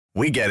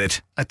We get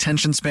it.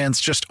 Attention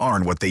spans just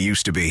aren't what they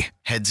used to be.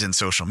 Heads in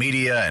social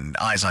media and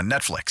eyes on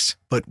Netflix.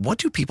 But what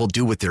do people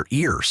do with their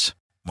ears?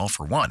 Well,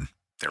 for one,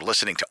 they're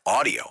listening to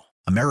audio.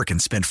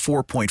 Americans spend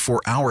 4.4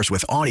 hours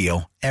with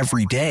audio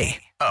every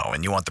day. Oh,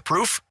 and you want the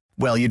proof?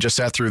 Well, you just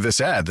sat through this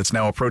ad that's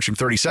now approaching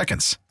 30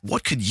 seconds.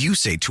 What could you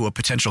say to a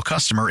potential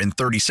customer in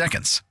 30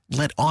 seconds?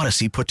 Let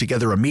Odyssey put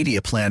together a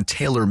media plan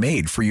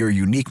tailor-made for your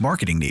unique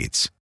marketing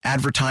needs.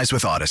 Advertise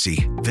with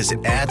Odyssey.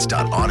 Visit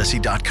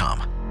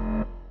ads.odyssey.com.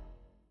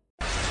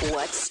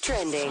 What's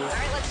trending? All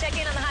right, let's check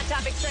in on the hot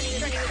topics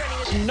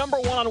trending. Number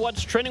one on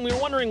What's Trending, we were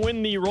wondering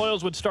when the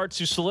Royals would start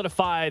to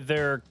solidify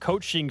their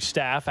coaching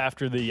staff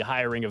after the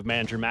hiring of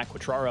manager Matt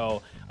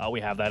Quatraro.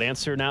 We have that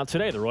answer now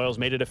today. The Royals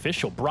made it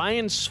official.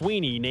 Brian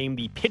Sweeney named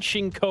the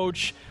pitching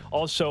coach.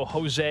 Also,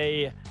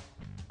 Jose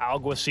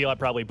Alguacil, I'm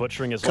probably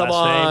butchering his last name.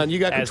 Come on, you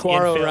got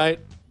Quatraro, right?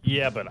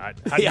 Yeah, but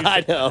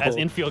I know. As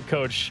infield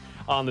coach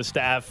on the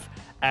staff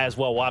as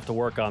well. We'll have to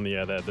work on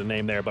the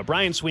name there. But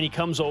Brian Sweeney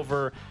comes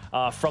over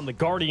from the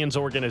Guardians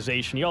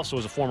organization. He also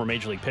was a former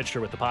Major League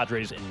pitcher with the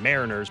Padres and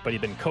Mariners, but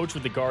he'd been coached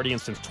with the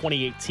Guardians since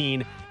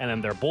 2018 and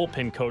then their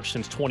bullpen coach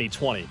since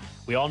 2020.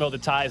 We all know the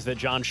ties that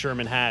John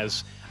Sherman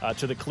has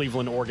to the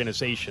Cleveland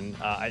organization.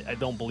 I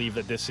don't believe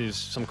that this is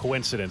some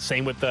coincidence.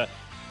 Same with the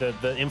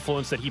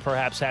influence that he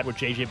perhaps had with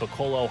J.J.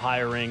 Picollo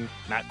hiring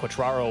Matt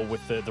Quatraro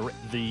with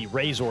the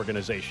Rays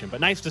organization.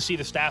 But nice to see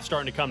the staff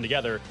starting to come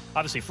together.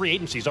 Obviously, free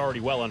agency is already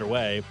well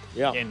underway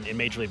in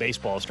Major League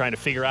Baseball. It's trying to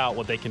figure out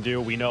what they can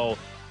do. We know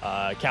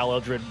Cal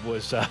Eldred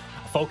was a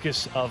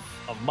focus of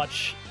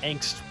much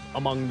angst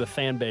among the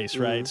fan base,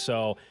 right?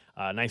 So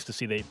nice to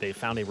see they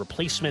found a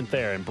replacement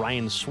there, and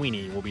Brian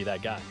Sweeney will be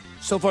that guy.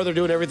 So far, they're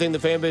doing everything the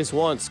fan base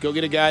wants. Go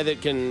get a guy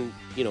that can,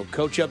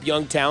 coach up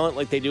young talent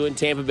like they do in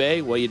Tampa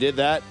Bay. Well, you did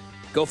that.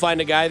 Go find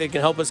a guy that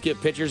can help us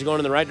get pitchers going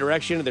in the right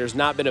direction. There's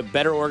not been a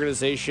better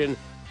organization.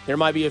 There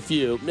might be a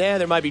few.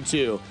 There might be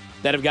two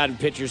that have gotten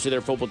pitchers to their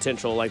full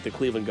potential like the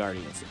Cleveland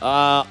Guardians.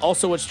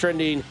 Also, what's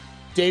trending,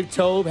 Dave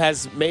Tobe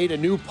has made a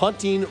new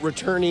punting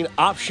returning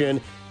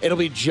option. It'll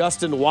be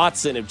Justin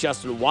Watson. If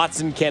Justin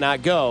Watson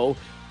cannot go,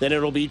 then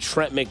it'll be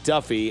Trent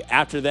McDuffie.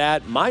 After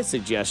that, my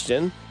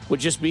suggestion would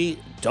just be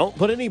don't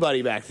put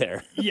anybody back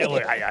there. Yeah,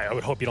 look, I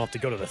would hope you don't have to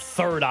go to the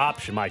third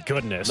option. My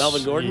goodness.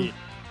 Melvin Gordon?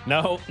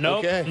 No.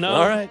 Okay. No.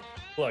 All right.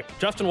 Look,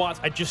 Justin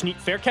Watts, I just need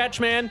fair catch,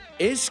 man.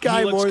 Is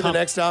Sky Moore the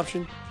next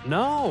option?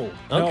 No.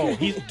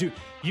 Okay. Dude,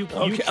 you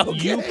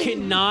Okay.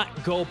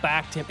 cannot go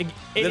back to him.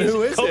 Then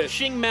who is it?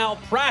 Coaching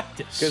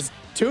malpractice. Because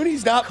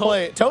Tony's not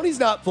playing. Tony's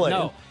not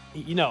playing.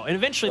 No, and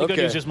eventually the good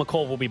news is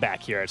McCole will be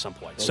back here at some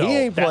point. So he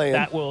ain't playing.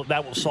 That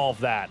will solve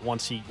that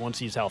once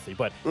he's healthy.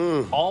 But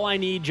all I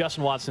need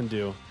Justin Watson to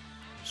do,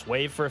 just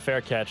wave for a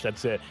fair catch.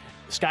 That's it.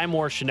 Sky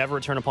Moore should never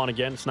return upon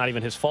again. It's not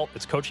even his fault.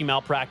 It's coaching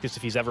malpractice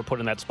if he's ever put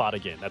in that spot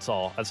again. That's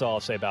all I'll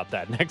say about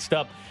that. Next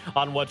up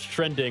on What's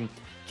Trending,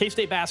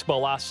 K-State basketball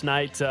lost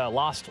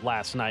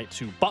last night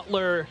to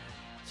Butler.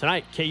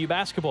 Tonight, KU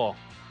basketball.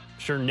 I'm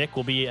sure Nick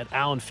will be at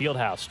Allen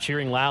Fieldhouse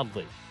cheering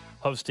loudly,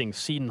 hosting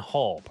Seton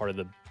Hall, part of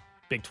the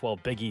Big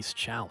 12 Big East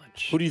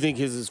Challenge. Who do you think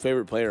is his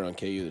favorite player on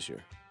KU this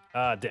year?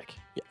 Dick.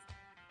 Yeah,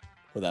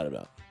 without a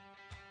doubt.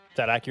 Is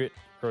that accurate,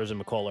 or is it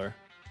McCullough?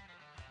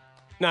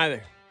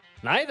 Neither.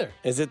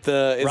 Is it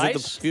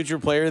the future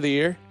player of the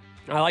year?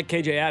 I like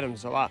KJ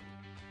Adams a lot.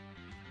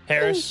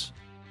 Harris,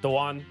 the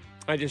one.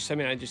 I just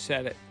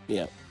said it.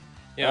 Yeah.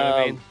 You know what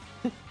I mean?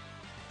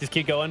 Just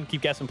keep going,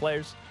 keep guessing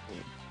players.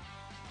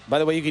 By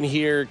the way, you can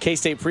hear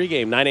K-State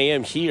pregame, 9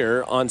 a.m.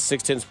 here on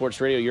 610 Sports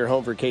Radio, your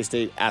home for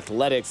K-State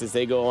athletics as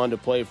they go on to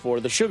play for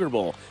the Sugar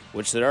Bowl,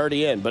 which they're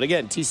already in. But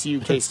again,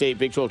 TCU K-State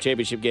Big 12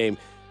 championship game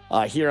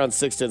here on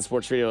 610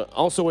 Sports Radio.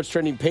 Also, what's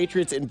trending,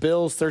 Patriots and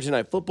Bills, Thursday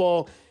Night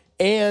Football.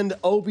 And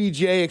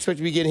OBJ expected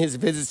to begin his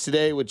visits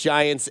today with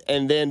Giants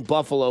and then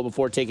Buffalo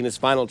before taking his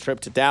final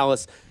trip to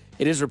Dallas.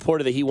 It is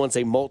reported that he wants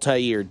a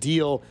multi-year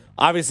deal.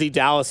 Obviously,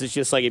 Dallas is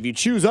just like, if you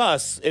choose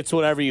us, it's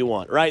whatever you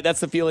want, right? That's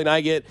the feeling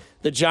I get.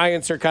 The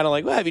Giants are kind of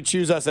like, well, if you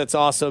choose us, that's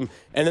awesome.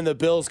 And then the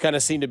Bills kind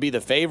of seem to be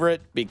the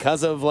favorite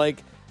because of,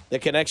 like, the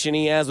connection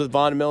he has with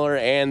Von Miller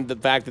and the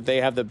fact that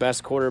they have the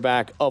best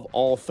quarterback of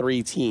all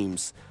three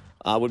teams.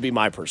 Would be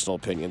my personal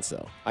opinion.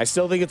 So I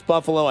still think it's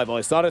Buffalo. I've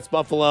always thought it's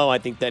Buffalo. I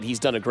think that he's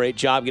done a great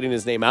job getting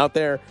his name out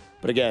there.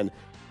 But again,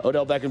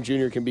 Odell Beckham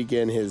Jr. can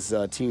begin his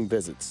team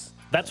visits.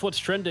 That's what's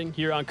trending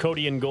here on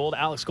Cody and Gold.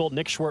 Alex Gold,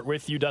 Nick Schwartz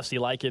with you. Dusty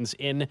Likens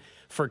in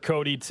for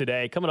Cody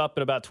today. Coming up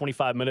in about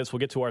 25 minutes, we'll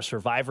get to our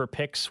Survivor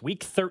picks.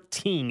 Week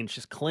 13, it's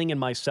just Kling and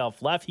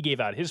myself left. He gave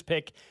out his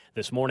pick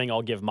this morning.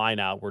 I'll give mine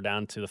out. We're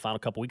down to the final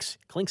couple weeks.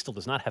 Kling still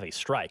does not have a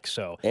strike,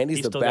 so and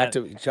he's trying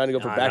to go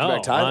for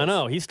back-to-back titles. I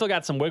know. He's still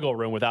got some wiggle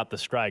room without the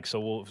strike, so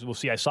we'll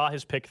see. I saw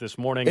his pick this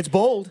morning. It's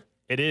bold.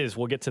 It is.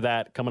 We'll get to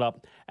that coming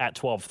up at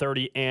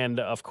 12:30,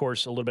 and of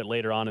course, a little bit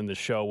later on in the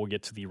show, we'll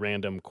get to the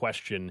random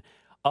question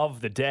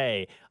of the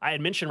day. I had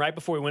mentioned right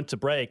before we went to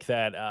break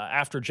that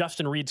after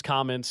Justin Reed's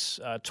comments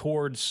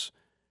towards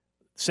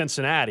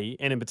Cincinnati,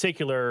 and in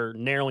particular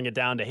narrowing it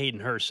down to Hayden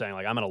Hurst saying,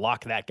 like, I'm going to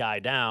lock that guy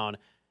down,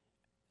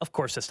 of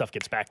course, that stuff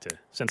gets back to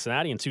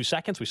Cincinnati in 2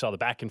 seconds. We saw the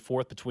back and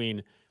forth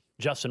between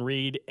Justin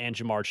Reed and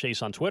Jamar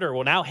Chase on Twitter.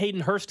 Well, now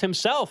Hayden Hurst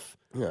himself,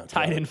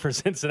 tight end for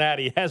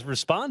Cincinnati, has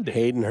responded.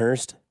 Hayden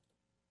Hurst?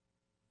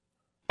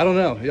 I don't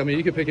know. I mean,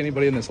 you could pick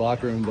anybody in this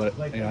locker room, but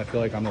I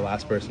feel like I'm the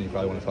last person you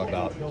probably want to talk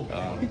about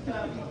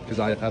because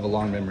I have a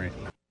long memory.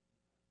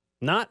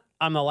 Not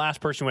I'm the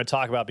last person you want to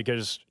talk about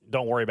because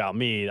don't worry about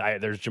me.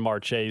 There's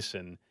Jamar Chase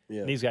and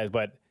these guys,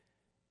 but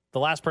the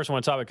last person I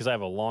want to talk about because I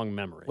have a long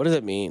memory. What does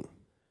it mean?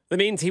 That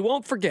means he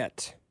won't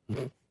forget.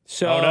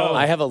 So no.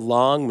 I have a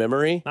long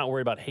memory? Not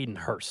worry about Hayden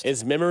Hurst.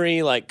 Is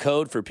memory like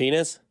code for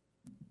penis?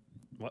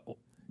 What?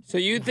 So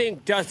you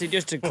think, Dusty,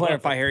 just to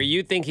clarify here,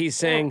 you think he's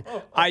saying,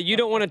 you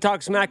don't want to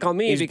talk smack on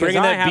me He's because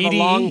bringing I that have BDE. a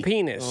long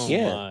penis. Oh,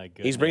 Yeah. my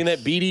goodness. He's bringing that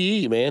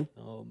BDE, man.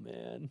 Oh,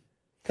 man.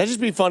 That'd just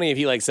be funny if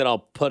he said, I'll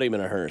put him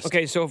in a Hurst.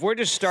 Okay, so if we're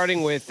just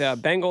starting with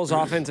Bengals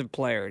offensive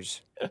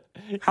players,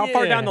 how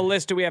far down the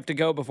list do we have to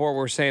go before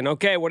we're saying,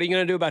 okay, what are you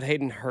going to do about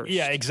Hayden Hurst?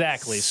 Yeah,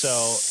 exactly. So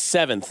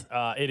 7th.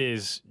 it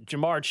is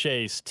Jamar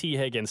Chase, T.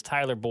 Higgins,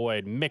 Tyler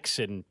Boyd,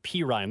 Mixon,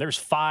 P. Ryan. There's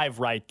 5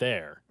 right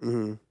there.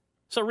 Mm-hmm.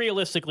 So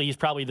realistically, he's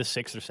probably the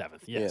 6th or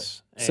 7th.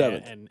 Yes. Yeah,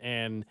 7th.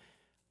 And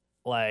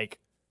like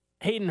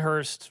Hayden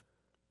Hurst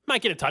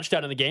might get a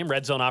touchdown in the game,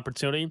 red zone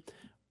opportunity.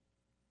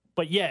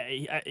 But yeah,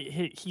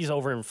 he's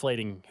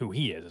overinflating who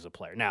he is as a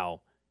player.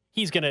 Now,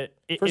 he's going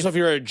to. First off,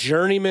 you're a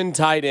journeyman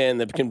tight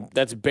end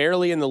that's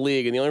barely in the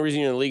league. And the only reason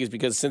you're in the league is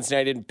because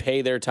Cincinnati didn't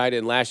pay their tight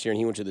end last year and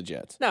he went to the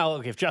Jets. Now,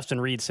 look, if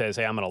Justin Reed says,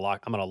 hey, I'm going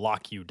to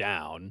lock you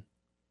down,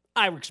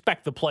 I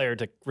expect the player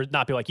to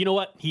not be like, you know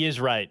what? He is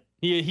right.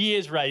 He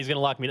is right. He's going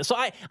to lock me down. So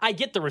I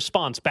get the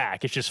response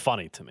back. It's just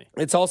funny to me.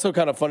 It's also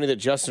kind of funny that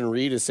Justin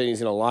Reed is saying he's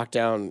going to lock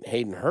down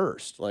Hayden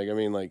Hurst.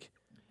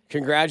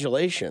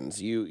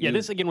 Congratulations.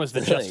 This again was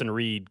the Justin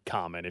Reed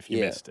comment if you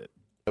missed it.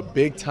 A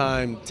big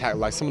time tackle,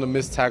 like some of the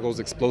missed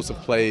tackles, explosive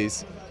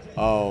plays.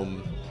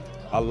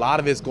 A lot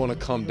of it's going to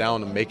come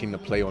down to making the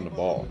play on the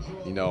ball,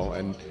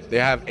 and they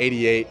have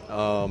 88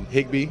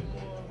 Higbee.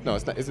 No,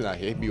 it's not. It's not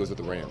Higbee. Was with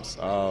the Rams.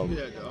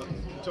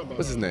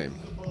 What's his name?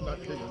 Not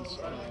Higgins.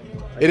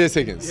 It is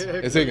Higgins.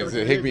 It's Higgins.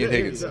 Higbee and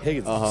Higgins.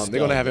 Higgins. They're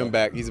going to have him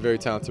back. He's a very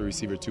talented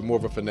receiver too. More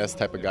of a finesse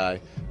type of guy.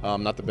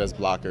 Not the best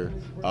blocker.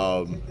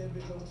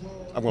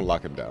 I'm going to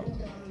lock him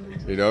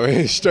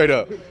down. Straight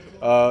up.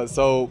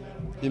 So,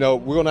 we're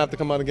going to have to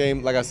come out of the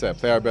game, like I said,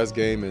 play our best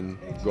game and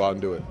go out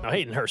and do it. Now,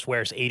 Hayden Hurst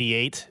wears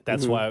 88.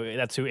 That's why.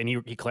 That's who.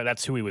 And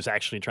that's who he was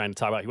actually trying to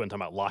talk about. He wasn't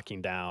talking about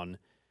locking down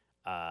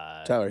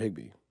Tyler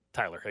Higbee.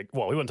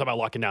 Well, we wasn't talking about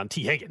locking down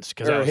T. Higgins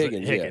because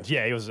Higgins.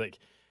 Yeah, he was like.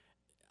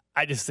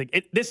 I just think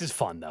this is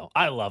fun though.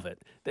 I love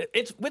it.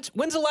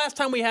 When's the last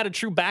time we had a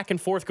true back and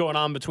forth going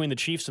on between the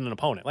Chiefs and an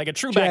opponent? Like a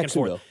true back and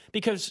forth.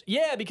 Because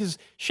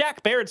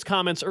Shaq Barrett's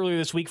comments earlier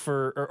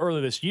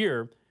this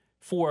year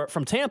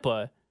from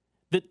Tampa,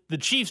 the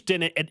Chiefs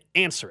didn't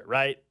answer it,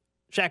 right?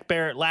 Shaq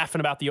Barrett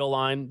laughing about the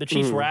O-line. The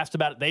Chiefs were asked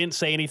about it. They didn't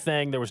say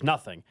anything. There was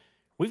nothing.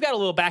 We've got a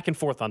little back and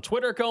forth on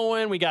Twitter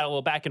going. We got a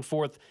little back and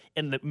forth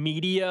in the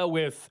media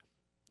with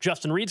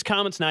Justin Reed's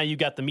comments. Now you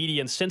got the media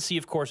and Cincy,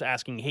 of course,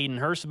 asking Hayden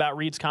Hurst about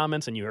Reed's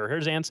comments, and you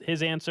heard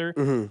his answer.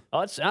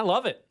 I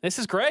love it. This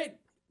is great.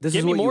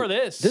 Give me more of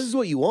this. This is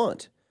what you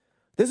want.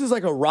 This is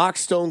like a rock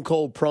stone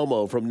cold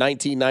promo from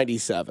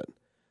 1997.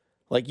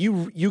 Like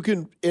you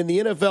can, in the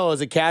NFL,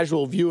 as a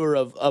casual viewer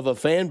of a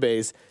fan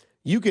base,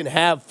 you can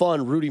have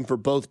fun rooting for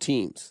both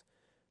teams.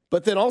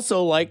 But then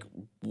also, like,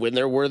 when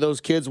there were those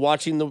kids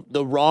watching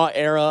the Raw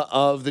era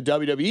of the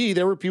WWE,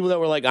 there were people that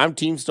were like, I'm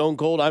Team Stone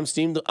Cold, I'm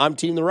Team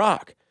The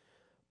Rock.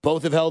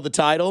 Both have held the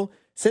title.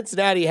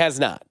 Cincinnati has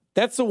not.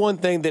 That's the one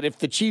thing that if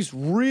the Chiefs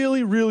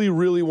really, really,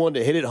 really wanted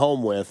to hit it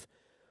home with,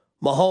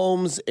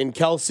 Mahomes and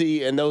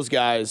Kelsey and those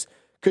guys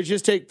could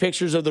just take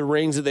pictures of the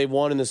rings that they've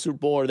won in the Super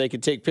Bowl, or they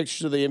could take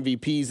pictures of the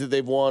MVPs that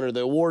they've won or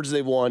the awards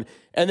they've won,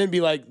 and then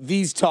be like,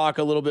 these talk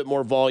a little bit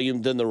more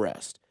volume than the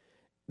rest.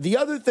 The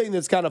other thing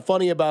that's kind of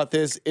funny about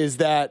this is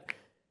that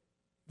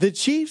the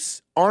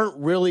Chiefs aren't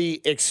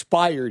really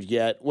expired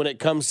yet when it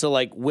comes to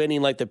like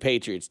winning like the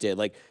Patriots did.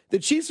 Like the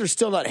Chiefs are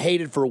still not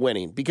hated for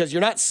winning because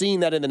you're not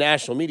seeing that in the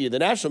national media. The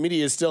national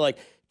media is still like,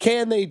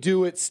 can they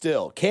do it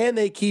still? Can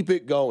they keep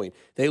it going?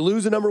 They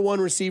lose a number one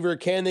receiver.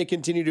 Can they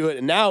continue to do it?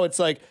 And now it's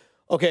like,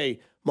 okay,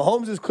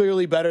 Mahomes is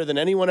clearly better than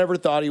anyone ever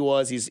thought he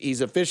was. He's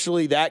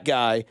officially that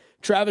guy.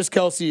 Travis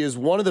Kelce is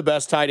one of the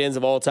best tight ends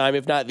of all time,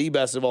 if not the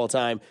best of all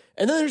time.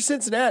 And then there's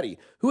Cincinnati,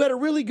 who had a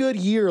really good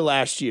year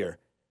last year.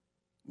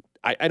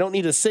 I don't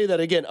need to say that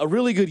again. A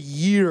really good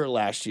year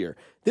last year.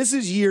 This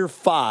is year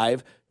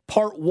 5,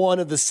 part 1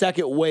 of the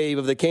second wave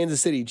of the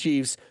Kansas City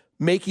Chiefs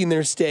making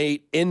their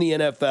stay in the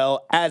NFL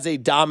as a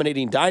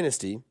dominating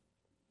dynasty.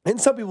 And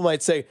some people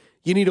might say,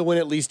 you need to win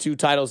at least 2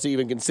 titles to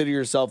even consider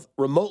yourself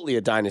remotely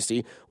a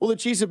dynasty. Well, the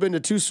Chiefs have been to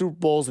 2 Super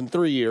Bowls in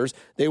 3 years.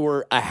 They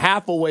were a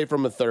half away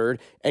from a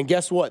third. And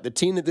guess what? The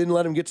team that didn't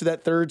let them get to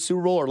that 3rd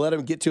Super Bowl or let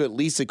them get to at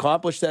least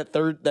accomplish that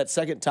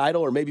 2nd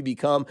title or maybe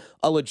become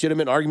a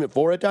legitimate argument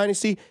for a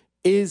dynasty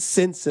is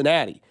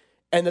Cincinnati.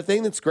 And the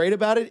thing that's great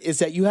about it is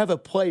that you have a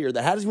player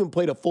that hasn't even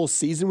played a full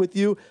season with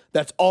you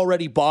that's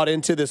already bought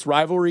into this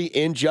rivalry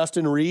in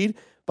Justin Reed.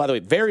 By the way,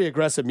 very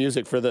aggressive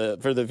music for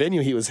the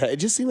venue he was at. It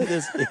just seemed like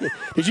this.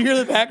 Did you hear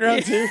the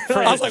background too?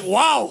 I was like,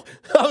 wow.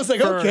 I was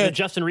like, okay. The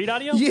Justin Reed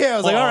audio? Yeah, I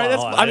was like, all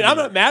right. I'm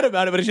not mad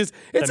about it, but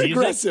it's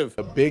aggressive.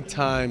 A big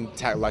time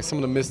like some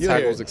of the missed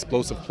tackles,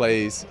 explosive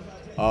plays.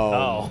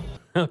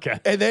 Okay.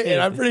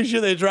 And I'm pretty sure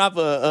they drop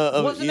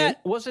was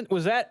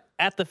that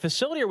at the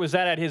facility or was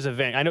that at his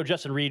event? I know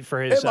Justin Reed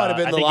for his. It might have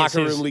been the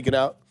locker room leaking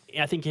out.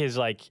 I think his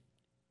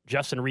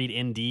Justin Reed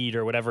Indeed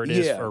or whatever it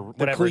is, or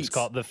whatever it's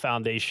called, the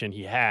foundation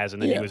he has,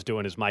 and then he was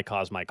doing his My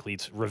Cause, My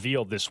Cleats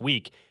revealed this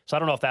week. So I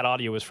don't know if that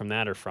audio is from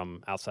that or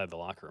from outside the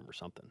locker room or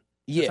something.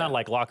 Yeah. It sounded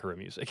like locker room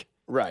music.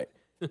 Right.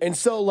 And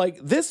so,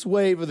 this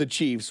wave of the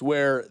Chiefs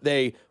where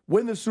they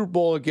win the Super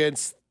Bowl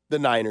against the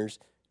Niners,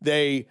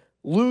 they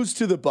lose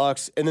to the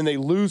Bucs, and then they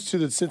lose to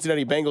the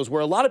Cincinnati Bengals,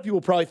 where a lot of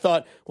people probably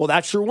thought, well,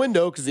 that's your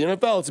window because the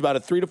NFL, it's about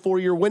a 3 to 4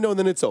 year window, and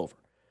then it's over,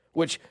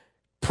 which –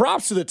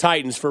 props to the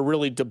Titans for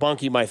really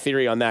debunking my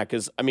theory on that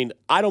because,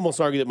 I'd almost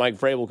argue that Mike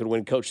Vrabel could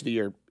win Coach of the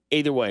Year.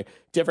 Either way,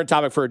 different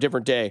topic for a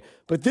different day.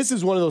 But this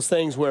is one of those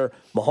things where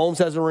Mahomes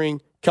has a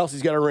ring,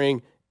 Kelsey's got a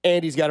ring,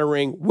 Andy's got a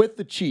ring with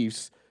the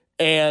Chiefs,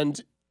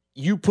 and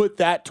you put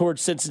that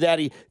towards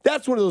Cincinnati.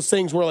 That's one of those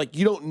things where,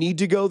 you don't need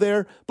to go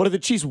there, but if the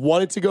Chiefs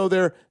wanted to go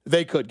there,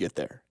 they could get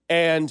there.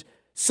 And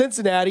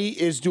Cincinnati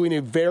is doing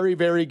a very,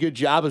 very good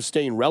job of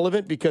staying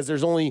relevant because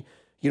there's only –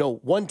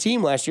 one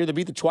team last year that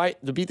beat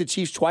the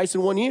Chiefs twice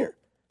in 1 year,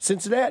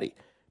 Cincinnati.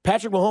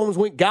 Patrick Mahomes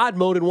went God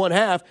mode in one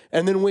half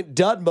and then went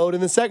dud mode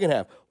in the second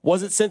half.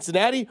 Was it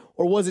Cincinnati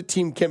or was it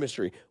team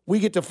chemistry? We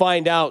get to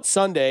find out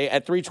Sunday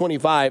at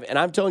 3:25, and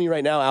I'm telling you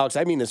right now, Alex,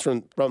 I mean this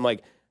from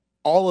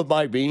all of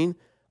my being.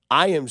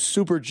 I am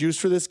super juiced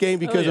for this game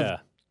because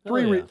of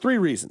three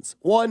reasons.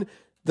 One,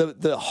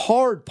 the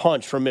hard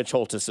punch from Mitch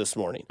Holthus this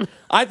morning.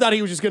 I thought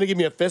he was just going to give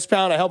me a fist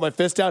pound. I held my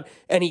fist out,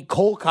 and he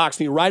cold cocks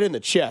me right in the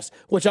chest,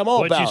 which I'm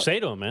all about. What'd you say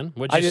to him, man?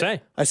 What'd you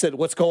say? I said,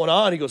 what's going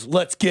on? He goes,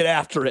 let's get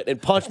after it, and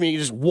punched me. He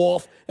just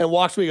wolf and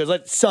walks me. He goes,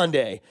 let's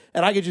Sunday.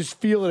 And I could just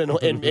feel it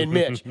in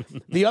Mitch.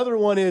 The other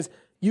one is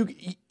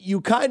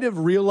you kind of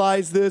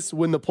realize this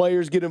when the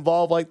players get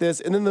involved like this.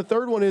 And then the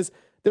third one is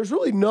there's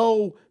really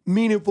no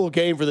meaningful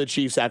game for the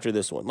Chiefs after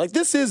this one.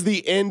 This is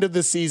the end of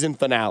the season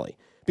finale.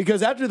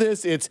 Because after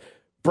this, it's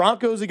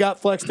Broncos that got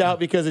flexed out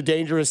because of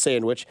dangerous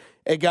sandwich.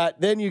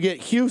 Then you get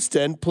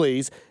Houston,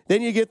 please.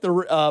 Then you get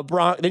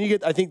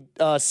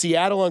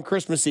Seattle on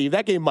Christmas Eve.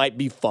 That game might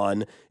be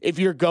fun if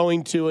you're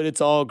going to it. It's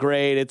all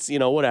great. It's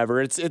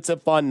whatever. It's a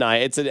fun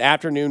night. It's an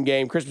afternoon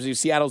game. Christmas Eve.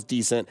 Seattle's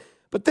decent,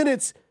 but then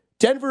it's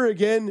Denver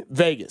again,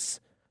 Vegas.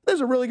 There's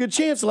a really good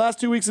chance the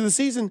last 2 weeks of the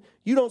season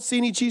you don't see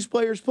any Chiefs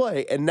players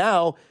play, and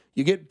now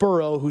you get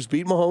Burrow, who's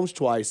beaten Mahomes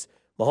twice.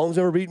 Mahomes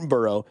never beaten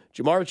Burrow.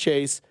 Jamar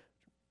Chase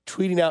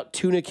tweeting out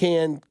tuna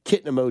can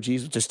kitten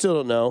emojis, which I still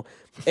don't know.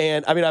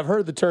 And I've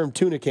heard the term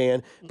tuna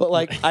can, but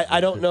I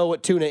don't know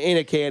what tuna in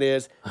a can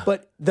is.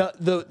 But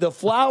the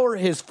flower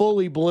has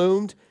fully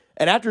bloomed.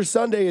 And after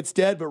Sunday, it's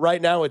dead, but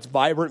right now it's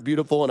vibrant,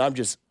 beautiful, and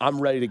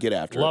I'm ready to get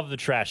after it. Love the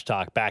trash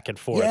talk back and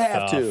forth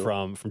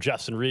from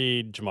Justin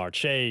Reed, Jamar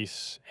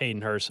Chase,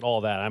 Hayden Hurst,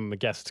 all that. I'm a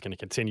guess it's going to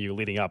continue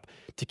leading up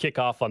to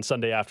kickoff on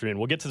Sunday afternoon.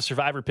 We'll get to the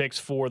survivor picks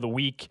for the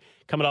week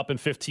coming up in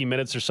 15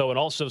 minutes or so, and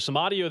also some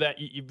audio that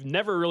you've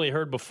never really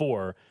heard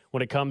before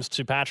when it comes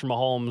to Patrick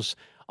Mahomes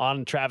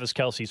on Travis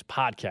Kelce's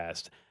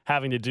podcast,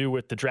 having to do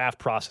with the draft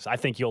process. I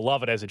think you'll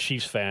love it as a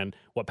Chiefs fan,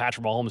 what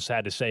Patrick Mahomes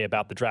had to say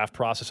about the draft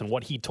process and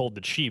what he told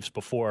the Chiefs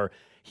before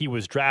he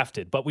was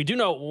drafted. But we do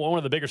know one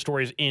of the bigger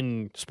stories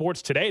in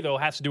sports today, though,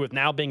 has to do with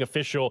now being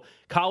official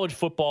college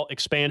football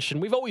expansion.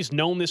 We've always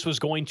known this was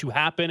going to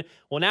happen.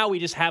 Well, now we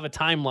just have a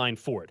timeline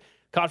for it.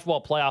 College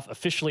Football Playoff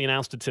officially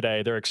announced it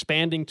today. They're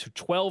expanding to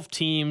 12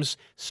 teams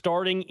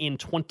starting in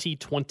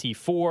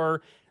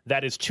 2024.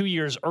 That is 2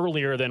 years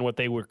earlier than what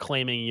they were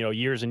claiming,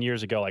 years and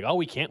years ago.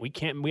 We can't,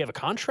 we have a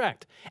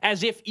contract.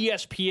 As if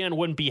ESPN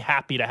wouldn't be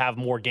happy to have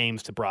more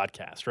games to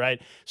broadcast,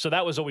 right? So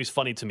that was always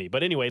funny to me.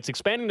 But anyway, it's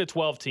expanding to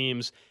 12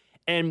 teams.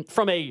 And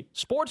from a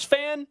sports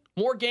fan,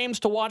 more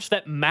games to watch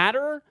that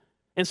matter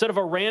instead of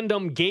a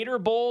random Gator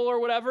Bowl or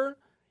whatever.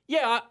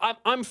 Yeah,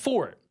 I'm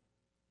for it.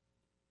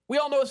 We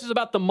all know this is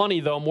about the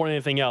money, though, more than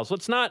anything else.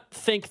 Let's not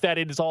think that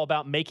it is all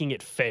about making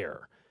it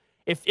fair.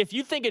 If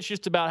you think it's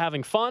just about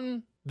having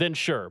fun, then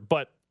sure.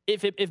 But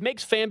if it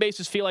makes fan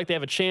bases feel like they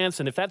have a chance,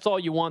 and if that's all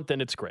you want,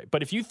 then it's great.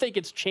 But if you think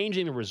it's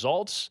changing the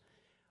results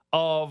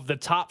of the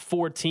top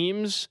 4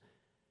 teams,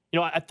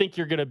 I think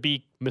you're going to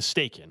be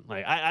mistaken.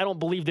 I don't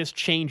believe this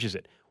changes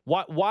it.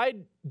 Why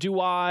do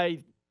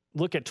I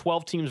look at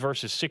 12 teams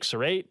versus 6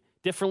 or 8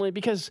 differently?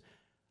 Because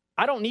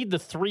I don't need the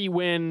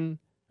 3-loss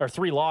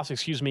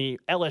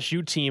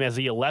LSU team as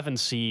the 11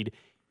 seed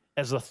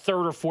as the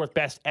 3rd or 4th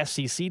best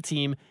SEC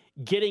team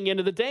getting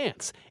into the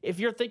dance. If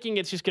you're thinking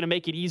it's just going to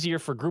make it easier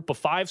for group of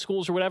 5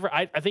 schools or whatever,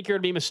 I think you're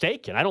going to be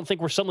mistaken. I don't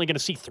think we're suddenly going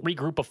to see 3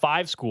 group of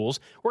 5 schools.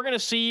 We're going to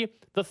see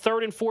the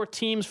 3rd and 4th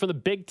teams from the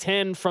Big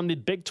 10, from the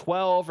Big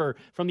 12, or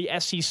from the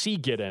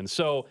SEC get in.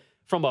 So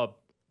from a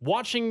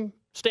watching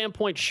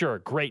standpoint, sure,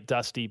 great,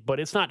 Dusty, but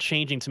it's not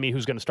changing to me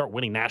who's going to start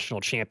winning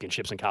national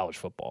championships in college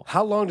football.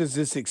 How long does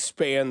this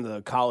expand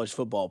the college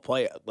football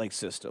play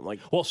system?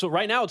 Well, so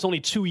right now it's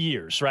only 2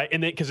 years, right?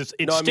 And then because it's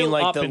no, I still mean,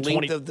 like up the in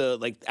length of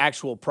the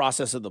actual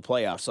process of the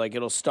playoffs. Like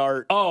it'll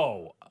start.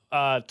 Well,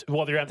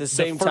 they're at the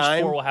same first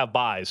time. 4 will have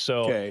buys,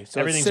 so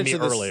everything's gonna be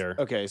earlier.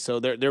 Okay, so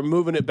they're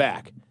moving it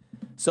back.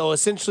 So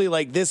essentially,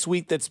 like this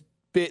week, that's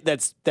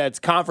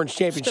conference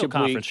championship Still week.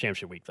 conference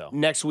championship week, though.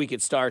 Next week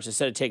it starts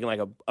instead of taking like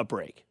a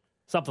break.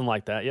 Something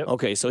like that. Yep.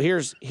 Okay, so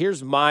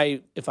here's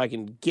my, if I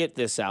can get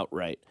this out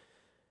right.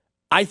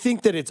 I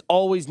think that it's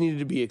always needed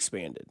to be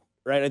expanded,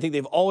 right? I think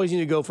they've always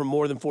needed to go for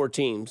more than 4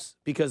 teams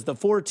because the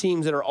 4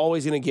 teams that are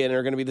always going to get in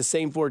are going to be the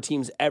same 4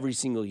 teams every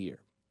single year.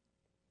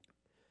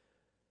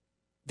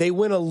 They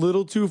went a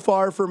little too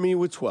far for me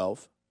with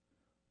 12.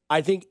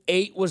 I think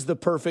 8 was the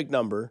perfect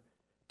number.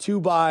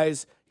 2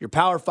 buys, your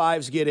Power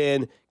 5s get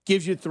in,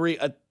 gives you 3,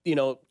 at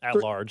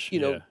large.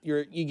 You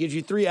gives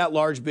you 3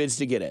 at-large bids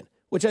to get in,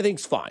 which I think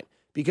is fine.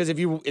 Because if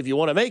you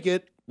want to make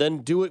it, then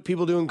do what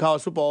people do in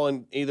college football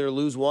and either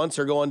lose once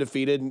or go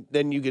undefeated, and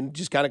then you can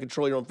just kind of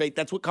control your own fate.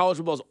 That's what college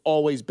football has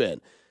always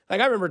been. Like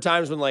I remember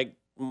times when like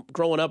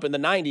growing up in the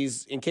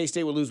 90s, in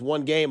K-State would lose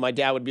 1 game, my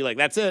dad would be like,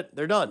 that's it,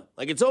 they're done.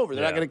 Like it's over.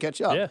 They're not going to catch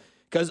up. Yeah.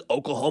 Because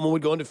Oklahoma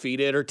would go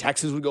undefeated or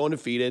Texas would go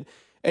undefeated.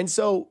 And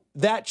so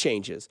that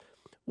changes.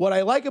 What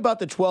I like about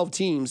the 12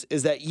 teams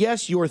is that,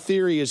 yes, your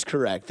theory is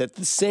correct, that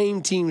the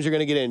same teams are going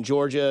to get in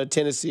Georgia,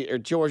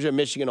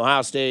 Michigan,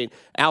 Ohio State,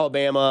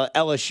 Alabama,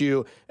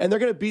 LSU, and they're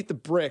going to beat the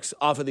bricks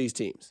off of these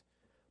teams.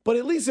 But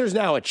at least there's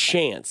now a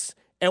chance.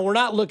 And we're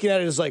not looking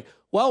at it as like,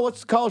 well,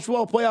 what's the college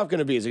football playoff going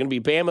to be? Is it going to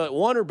be Bama at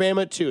 1 or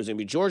Bama at 2? Is it going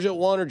to be Georgia at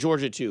 1 or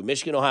Georgia at 2?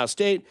 Michigan, Ohio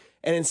State.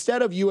 And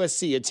instead of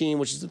USC, a team,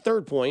 which is the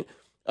third point,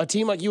 a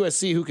team like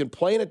USC who can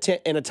play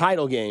in a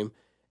title game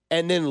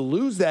and then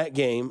lose that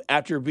game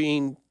after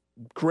being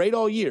great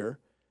all year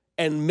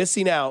and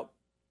missing out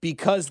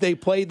because they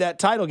played that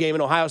title game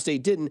and Ohio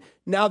State didn't.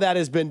 Now that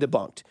has been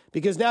debunked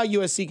because now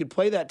USC could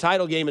play that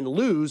title game and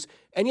lose.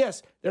 And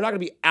yes, they're not going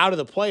to be out of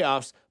the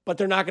playoffs, but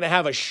they're not going to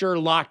have a sure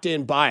locked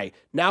in bye.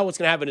 Now what's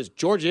going to happen is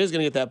Georgia is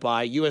going to get that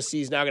bye.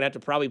 USC is now going to have to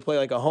probably play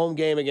like a home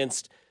game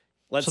against,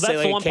 let's say,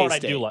 like the one part I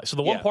K-State. do like. So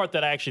the one part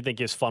that I actually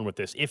think is fun with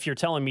this, if you're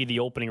telling me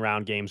the opening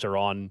round games are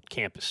on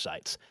campus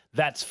sites,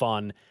 that's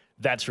fun.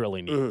 That's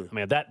really neat. Mm-hmm. I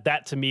mean,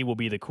 that to me will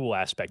be the cool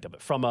aspect of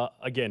it. From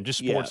again, just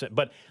sports. Yeah.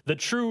 But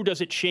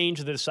does it change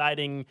the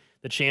deciding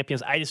the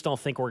champions? I just don't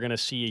think we're going to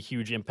see a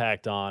huge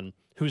impact on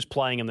who's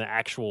playing in the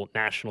actual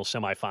national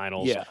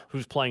semifinals,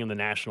 who's playing in the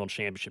national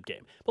championship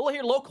game. But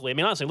here locally, I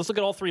mean, honestly, let's look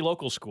at all 3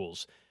 local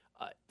schools.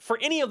 For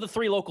any of the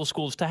 3 local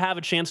schools to have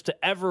a chance to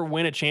ever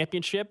win a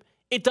championship,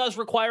 it does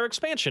require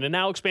expansion, and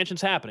now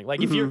expansion's happening.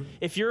 Like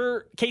if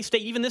you're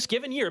K-State, even this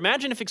given year,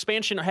 imagine if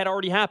expansion had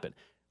already happened.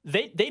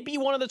 They'd be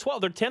one of the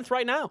 12. They're 10th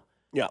right now.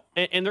 Yeah.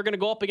 And they're going to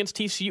go up against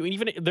TCU, and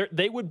even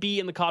they would be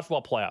in the college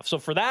football playoff. So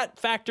for that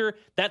factor,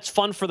 that's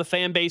fun for the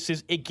fan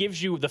bases. It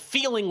gives you the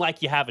feeling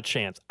like you have a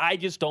chance. I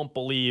just don't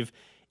believe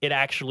it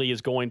actually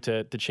is going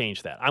to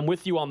change that. I'm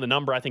with you on the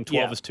number. I think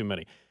 12 is too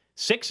many.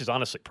 6 is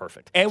honestly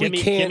perfect. And give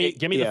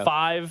me the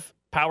 5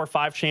 Power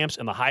 5 champs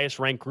and the highest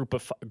ranked group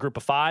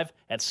of 5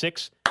 at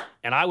 6.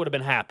 And I would have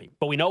been happy.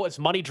 But we know it's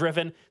money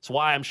driven. It's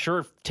why I'm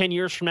sure 10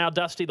 years from now,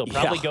 Dusty, they'll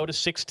probably go to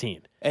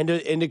 16. And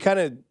to kind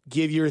of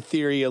give your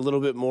theory a little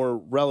bit more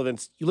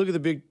relevance, you look at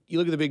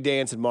the big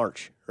dance in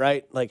March,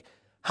 right? Like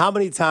how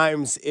many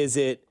times is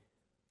it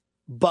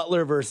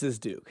Butler versus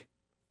Duke?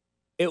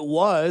 It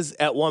was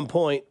at one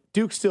point,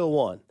 Duke still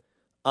won.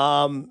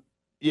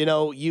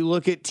 You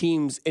look at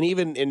teams, and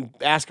even in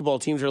basketball,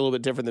 teams are a little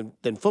bit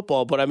different than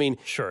football. But I mean,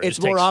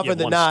 it's more often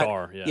than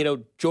not. Yeah.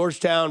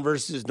 Georgetown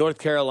versus North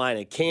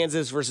Carolina,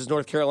 Kansas versus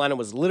North Carolina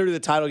was literally the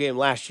title game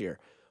last year.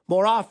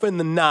 More often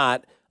than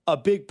not, a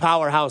big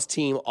powerhouse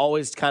team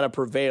always kind of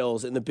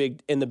prevails in the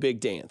big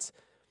dance.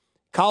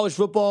 College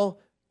football,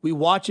 we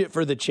watch it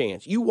for the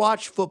chance. You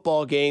watch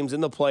football games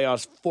in the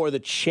playoffs for the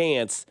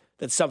chance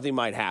that something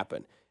might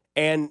happen,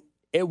 and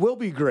it will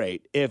be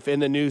great if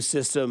in the new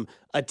system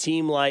a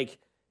team like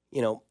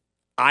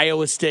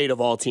Iowa State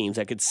of all teams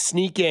that could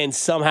sneak in,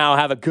 somehow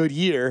have a good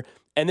year,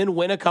 and then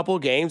win a couple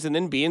games and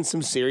then be in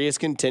some serious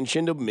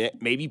contention to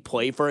maybe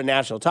play for a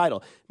national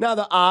title. Now,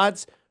 the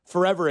odds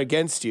forever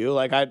against you.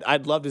 Like,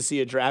 I'd love to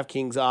see a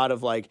DraftKings odd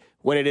of, like,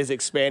 when it is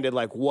expanded,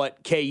 like,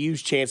 what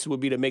KU's chances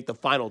would be to make the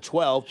final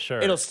 12. Sure.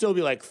 It'll still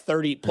be, like,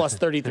 30 plus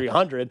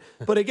 3,300.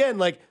 But, again,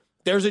 like,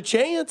 there's a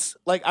chance.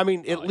 Like, I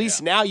mean, at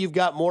least now you've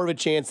got more of a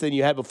chance than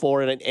you had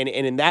before. And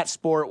in that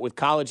sport with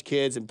college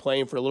kids and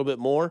playing for a little bit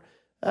more,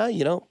 I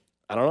don't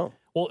know.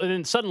 Well, and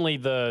then suddenly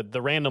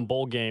the random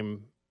bowl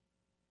game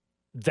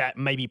that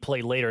maybe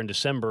played later in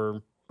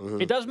December,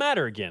 it does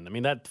matter again. I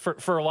mean, that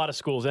for a lot of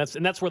schools,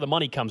 that's where the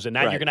money comes in.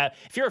 Now you're gonna,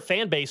 if you're a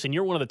fan base and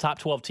you're one of the top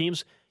 12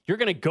 teams, you're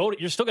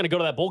still gonna go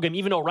to that bowl game.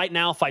 Even though right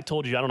now, if I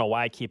told you, I don't know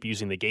why I keep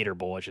using the Gator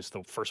Bowl, it's just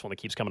the first one that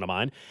keeps coming to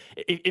mind.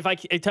 If I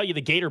tell you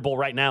the Gator Bowl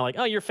right now, like,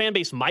 oh, your fan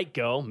base might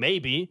go,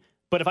 maybe.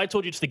 But if I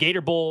told you it's the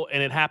Gator Bowl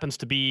and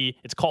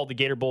it's called the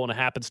Gator Bowl and it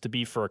happens to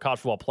be for a college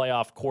football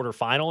playoff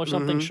quarterfinal or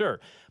something,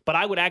 sure. But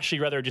I would actually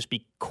rather just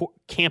be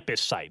campus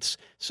sites.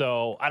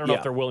 So I don't know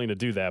if they're willing to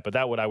do that, but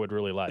I would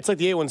really like. It's like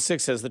the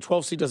 816 says, the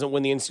 12 seed doesn't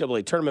win the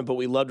NCAA tournament, but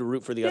we love to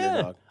root for the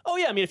underdog. Oh,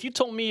 yeah. I mean, if you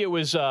told me it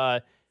was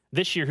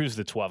this year, who's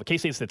the 12?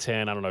 K-State's the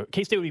 10. I don't know.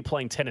 K-State would be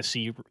playing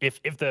Tennessee.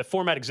 If the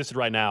format existed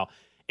right now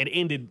and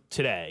ended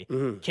today,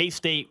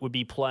 K-State would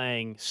be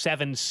playing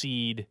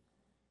 7th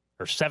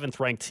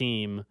ranked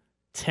team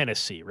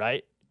Tennessee,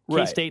 right?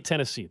 K-State,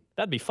 Tennessee.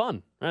 That'd be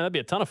fun. Right? That'd be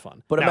a ton of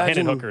fun. But now,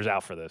 imagine Hendon Hooker's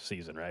out for the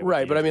season, right?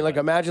 Right, but I mean,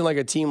 imagine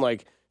a team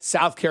like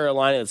South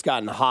Carolina that's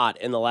gotten hot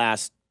in the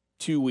last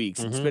 2 weeks.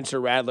 And Spencer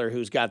Rattler,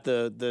 who's got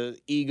the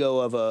ego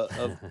of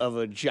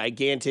a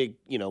gigantic,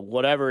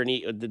 whatever,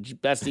 and the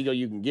best ego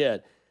you can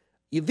get.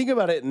 You think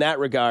about it in that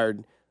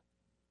regard,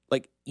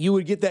 like you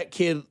would get that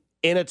kid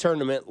in a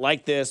tournament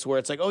like this where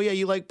it's like, oh, yeah,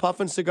 you like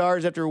puffing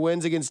cigars after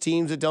wins against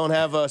teams that don't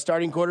have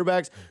starting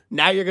quarterbacks?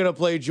 Now you're going to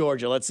play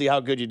Georgia. Let's see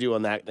how good you do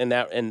on that in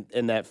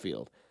that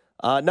field.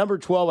 Number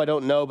 12, I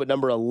don't know, but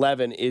number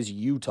 11 is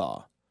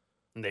Utah.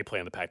 And they play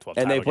in the Pac-12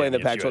 title. And they play in the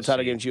Pac-12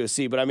 title against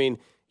USC. But, I mean,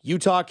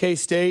 Utah,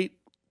 K-State,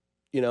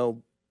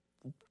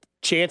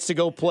 chance to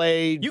go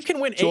play you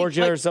can win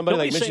Georgia or somebody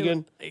like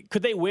Michigan.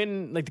 Could they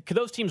win? Could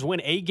those teams win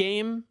a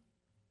game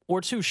or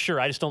two? Sure.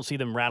 I just don't see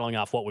them rattling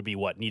off what would be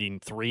needing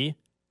 3.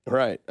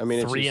 Right. I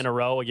mean, three in a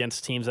row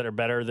against teams that are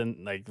better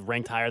than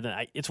ranked higher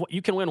than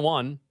you can win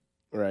 1.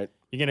 Right.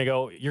 You're gonna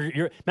go.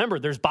 You're remember.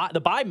 There's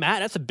the bye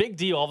mat. That's a big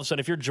deal. All of a sudden,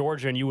 if you're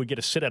Georgia and you would get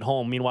to sit at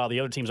home, meanwhile the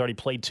other team's already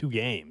played 2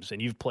 games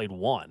and you've played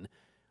 1.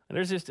 And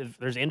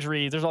there's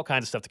injuries. There's all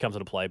kinds of stuff that comes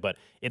into play. But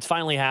it's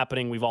finally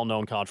happening. We've all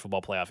known college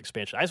football playoff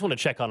expansion. I just want to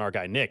check on our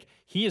guy Nick.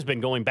 He has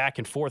been going back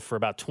and forth for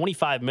about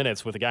 25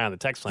 minutes with a guy on the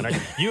text line.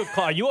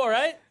 Are you all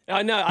right?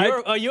 No.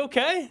 Are you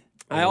okay?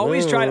 I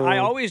always try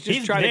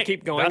to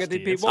keep going Dusty, at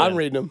these people. I'm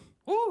reading them.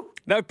 Woo.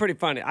 That was pretty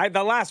funny.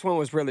 The last one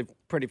was really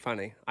pretty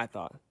funny, I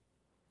thought.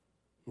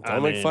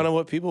 Don't make fun of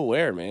what people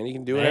wear, man. You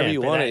can do whatever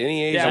you want at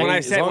any age. Yeah, when I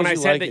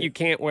said that you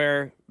can't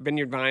wear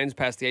Vineyard Vines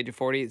past the age of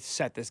 40, it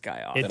set this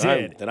guy off.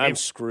 Then I'm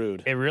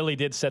screwed. It really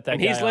did set that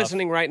and guy off. And he's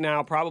listening right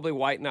now, probably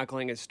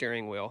white-knuckling his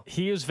steering wheel.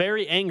 He is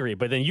very angry,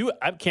 but then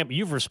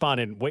you've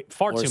responded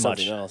far too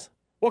much. Else.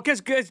 Well,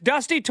 because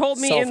Dusty told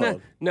me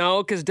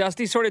because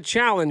Dusty sort of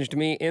challenged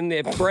me in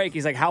the break.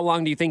 He's like, how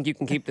long do you think you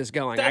can keep this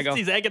going?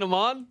 Dusty's egging him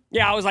on?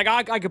 Yeah, I was like,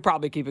 I could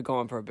probably keep it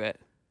going for a bit.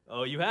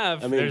 Oh, you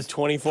have. I mean, there's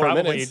 24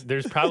 minutes.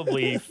 There's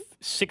probably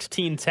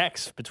 16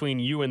 texts between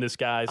you and this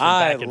guy.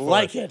 I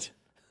like it.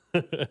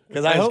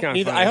 Because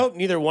I hope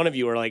neither one of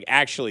you are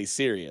actually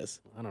serious.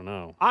 I don't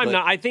know. I'm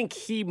not. I think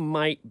he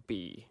might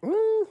be.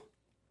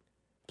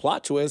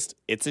 Plot twist,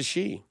 it's a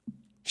she.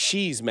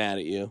 She's mad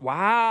at you.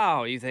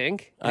 Wow, you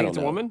think? I don't it's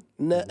know. A woman?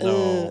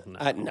 No.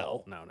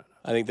 No.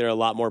 I think they're a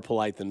lot more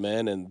polite than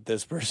men, and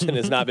this person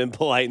has not been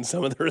polite in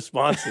some of the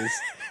responses.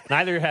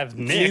 Neither have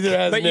Nick. Neither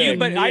has Nick.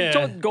 But I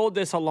told Gold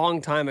this a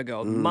long time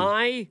ago.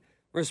 My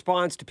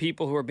response to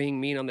people who are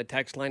being mean on the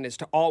text line is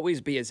to always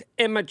be as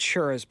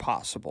immature as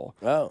possible.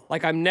 Oh.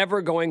 I'm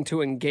never going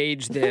to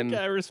engage them.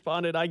 I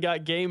responded, I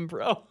got game,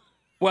 bro.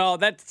 Well,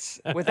 that's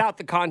without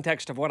the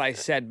context of what I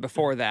said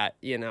before that,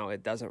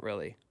 it doesn't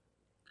really.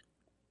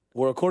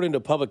 Well, according to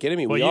Public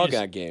Enemy, we all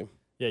got game.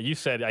 Yeah, you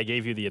said I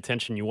gave you the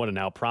attention you want to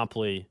now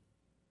promptly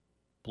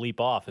bleep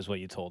off is what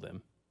you told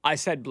him. I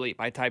said bleep.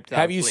 I typed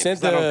Have you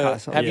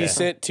bleep, you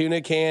sent tuna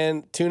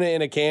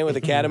in a can with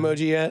a cat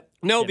emoji yet?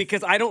 No,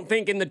 because I don't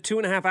think in the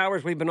 2.5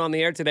 hours we've been on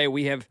the air today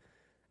we have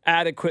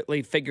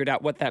adequately figured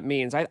out what that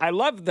means. I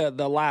love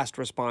the last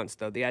response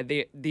though. The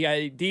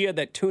idea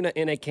that tuna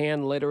in a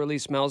can literally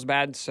smells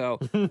bad, so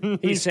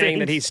he's saying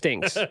that he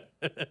stinks.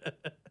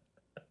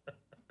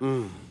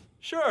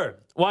 Sure.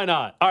 Why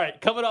not? All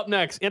right, coming up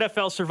next,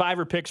 NFL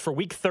Survivor picks for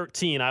Week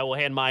 13. I will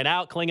hand mine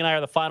out. Kling and I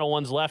are the final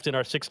ones left in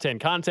our 6'10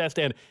 contest.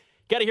 And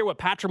got to hear what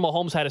Patrick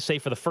Mahomes had to say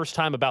for the first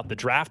time about the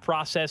draft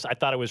process. I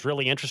thought it was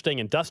really interesting.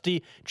 And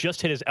Dusty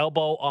just hit his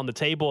elbow on the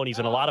table, and he's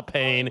in a lot of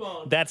pain.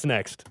 That's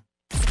next.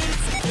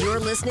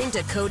 You're listening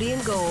to Cody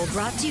and Gold,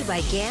 brought to you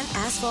by Gann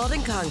Asphalt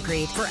and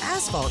Concrete. For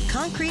asphalt,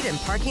 concrete, and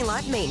parking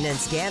lot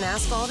maintenance, Gann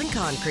Asphalt and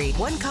Concrete.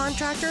 One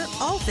contractor,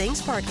 all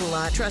things parking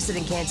lot. Trusted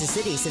in Kansas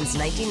City since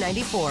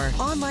 1994.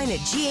 Online at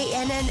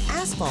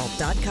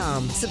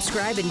GANNasphalt.com.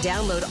 Subscribe and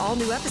download all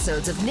new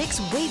episodes of Nick's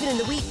Wavin' in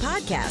the Week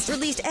podcast,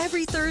 released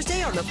every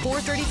Thursday on the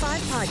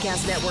 435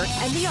 Podcast Network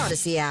and the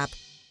Odyssey app.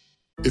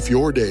 If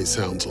your day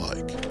sounds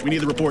like, we need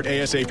the report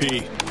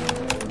ASAP,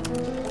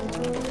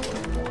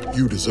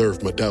 you deserve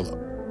Modelo.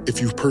 If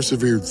you've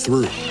persevered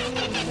through,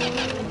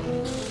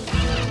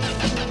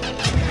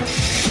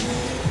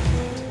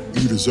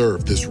 you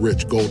deserve this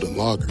rich golden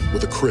lager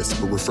with a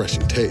crisp but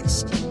refreshing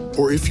taste.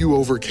 Or if you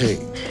overcame,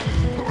 2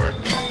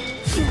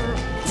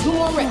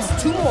 more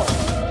reps, 2 more.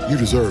 You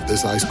deserve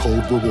this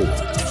ice-cold reward.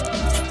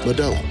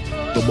 Modelo,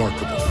 the mark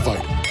of a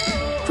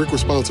fighter. Drink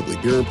responsibly.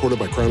 Beer imported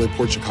by Crown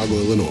Port Chicago,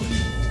 Illinois.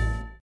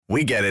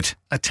 We get it.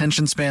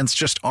 Attention spans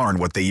just aren't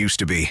what they used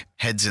to be.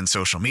 Heads in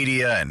social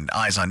media and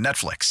eyes on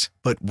Netflix.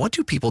 But what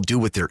do people do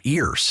with their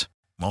ears?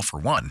 Well, for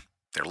one,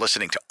 they're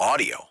listening to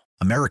audio.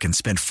 Americans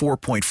spend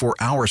 4.4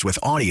 hours with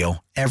audio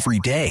every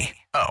day.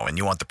 Oh, and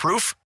you want the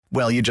proof?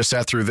 Well, you just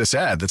sat through this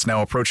ad that's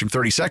now approaching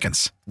 30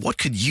 seconds. What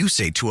could you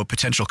say to a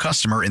potential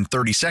customer in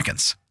 30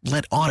 seconds?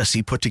 Let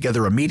Odyssey put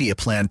together a media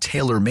plan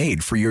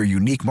tailor-made for your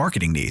unique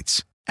marketing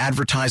needs.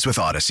 Advertise with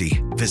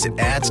Odyssey. Visit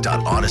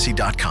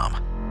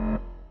ads.odyssey.com.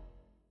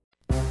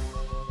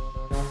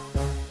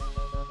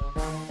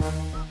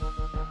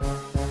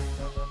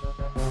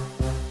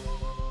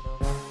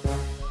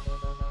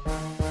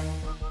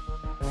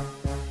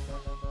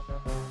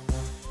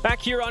 Back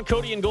here on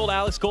Cody and Gold,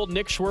 Alex Gold,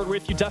 Nick Schwerd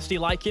with you. Dusty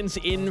Likens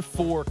in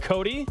for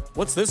Cody.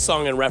 What's this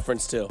song in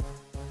reference to?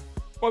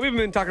 Well, we've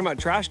been talking about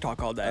trash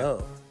talk all day.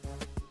 Oh.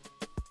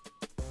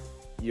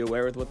 You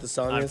aware with what the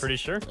song is? I'm pretty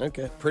sure.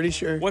 Okay, pretty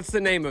sure. What's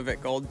the name of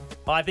it, Gold?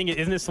 Well, I think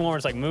isn't this the one where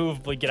it's like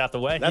move, but get out the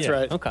way? That's Yeah.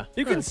 right. Okay.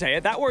 You can say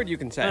it. That word you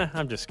can say.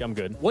 I'm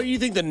good. What do you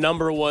think the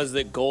number was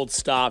that Gold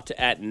stopped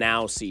at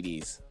Now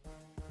CDs?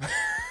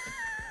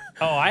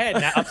 Oh, I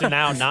had up to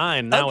now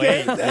 9, now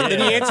Okay. 8. Did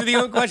he answer the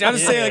own question? I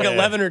was saying like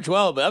 11 or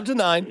 12, but up to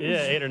 9.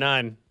 Yeah, 8 or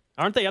 9.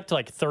 Aren't they up to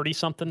like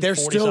 30-something? They're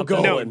 40 still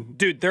something? going. No,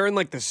 dude, they're in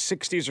like the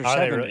 60s or Are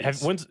they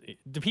 70s. really?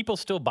 Do people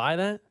still buy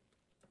that?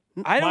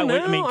 I don't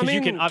know. I mean, because you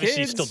can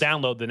obviously kids- still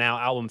download the Now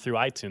album through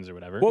iTunes or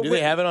whatever. Well, Do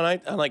they have it on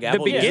like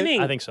Apple Music?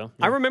 beginning, I think so.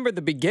 I remember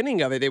the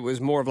beginning of it. It was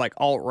more of like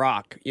alt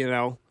rock, you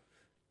know,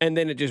 and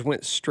then it just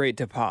went straight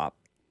to pop.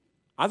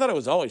 I thought it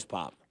was always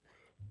pop.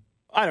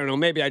 I don't know.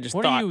 Maybe I just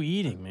What thought. are you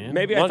eating, man?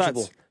 Maybe I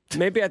Lunchable. thought.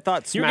 Maybe I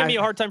thought. You're giving me a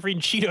Smash- hard time for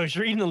eating Cheetos.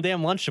 You're eating the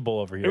damn Lunchable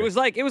over here. It was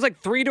like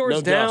 3 doors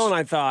No down. dust.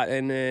 I thought,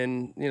 and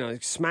then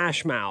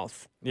Smash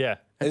Mouth. Yeah.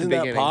 At Isn't the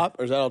that beginning. pop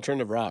or is that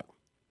alternative rock?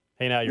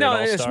 Hey, now you're No,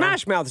 an all-star.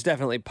 Smash Mouth's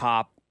definitely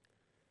pop.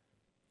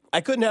 I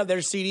couldn't have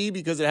their CD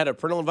because it had a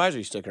parental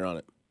advisory sticker on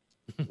it.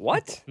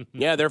 What?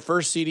 Yeah, their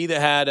first CD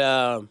that had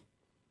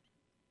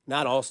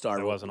not All Star.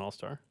 It was an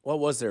all-star. What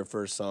was their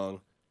first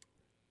song?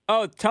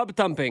 Oh, Tub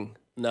Thumping.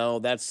 No,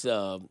 that's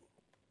not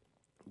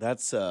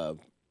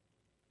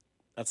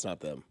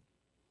them.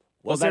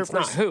 Well, Was their that's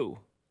not first- who.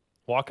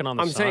 Walking on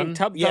the I'm Sun. saying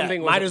Tub Yeah,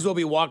 Thumping was might as well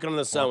be Walking on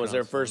the Sun Walking was on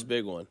their the first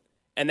big one,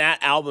 and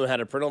that album had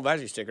a parental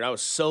advisory sticker. I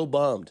was so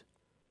bummed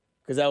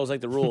because that was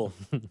like the rule.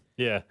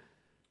 Yeah.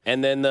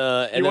 And then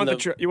you want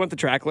the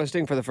track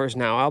listing for the first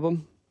Now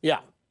album? yeah.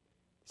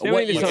 See how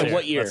What many year? songs-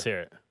 What year? Let's hear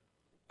it.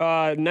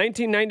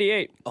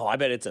 1998. Oh, I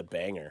bet it's a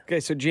banger. Okay,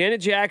 so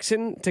Janet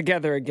Jackson,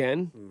 Together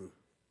Again.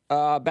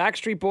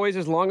 Backstreet Boys,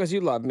 As Long As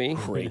You Love Me.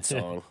 Great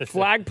song.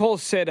 Flagpole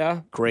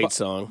Sitta. Great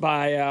song.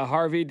 By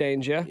Harvey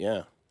Danger.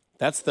 Yeah.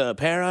 That's the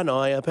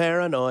paranoia,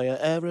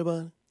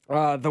 everybody.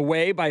 The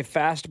Way by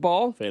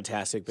Fastball.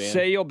 Fantastic band.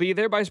 Say You'll Be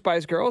There by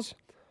Spice Girls.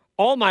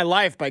 All My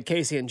Life by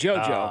Casey and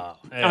JoJo.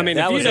 Yeah. I mean,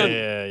 That if you was don't,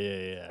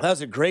 Yeah. That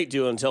was a great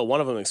duo until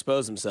one of them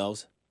exposed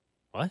themselves.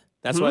 What?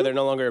 That's why they're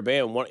no longer a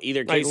band.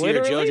 Either Like, Casey or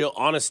literally? JoJo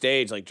on a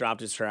stage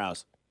dropped his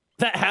trouse.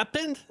 That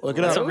happened? Look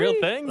it That's up. a real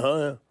thing?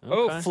 Oh yeah.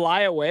 Oh,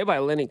 Fly Away by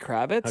Lenny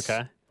Kravitz.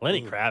 Okay.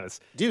 Lenny Kravitz.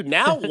 Dude,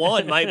 Now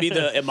One might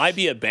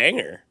be a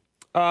banger.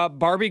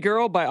 Barbie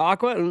Girl by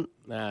Aqua. And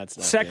Nah, it's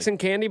not. Sex good. and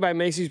Candy by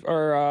Macy's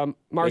or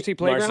Marcy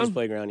Playground. Marcy's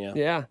Playground, yeah.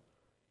 Yeah.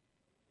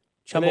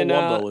 And then,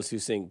 Chumbawamba was who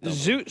sang.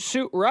 Zoot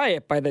Suit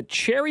Riot by the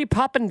Cherry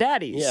Poppin'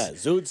 Daddies. Yeah,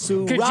 Zoot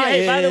Suit Could you, Riot.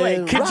 hey, by the way,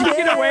 could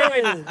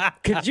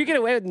Riot. you get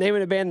away with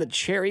naming a band the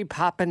Cherry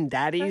Poppin'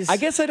 Daddies? I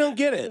guess I don't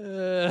get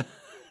it.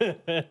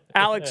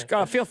 Alex,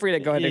 feel free to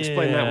go ahead and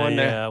explain that one.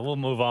 Yeah, we'll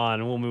move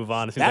on.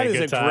 It seems That like is a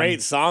a good time.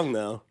 great song,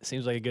 though.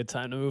 Seems like a good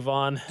time to move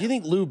on. Do you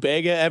think Lou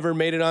Bega ever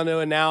made it onto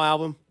a Now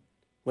album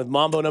with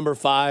Mambo No.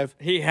 5?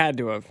 He had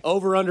to have.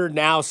 Over under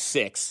Now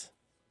 6.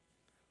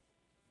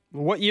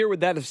 What year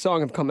would that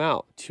song have come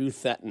out?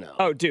 No.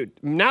 Oh, dude,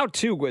 Now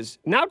 2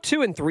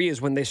 and 3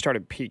 is when they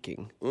started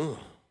peaking.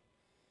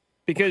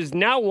 Because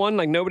Now 1,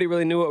 like nobody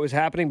really knew what was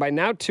happening. By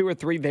Now 2 or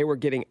 3, they were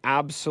getting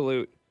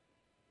absolute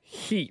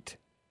heat.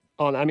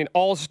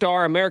 All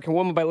Star, American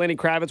Woman by Lenny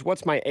Kravitz.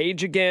 What's My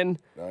Age Again?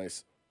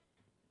 Nice.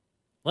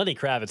 Lenny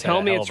Kravitz. Tell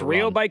had a Me hell It's of a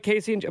Real run. by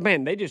Casey and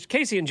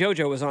Casey and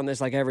JoJo was on this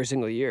like every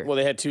single year. Well,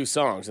 they had 2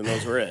 songs, and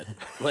those were it.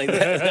 Like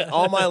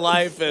All My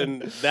Life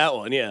and that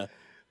one, yeah.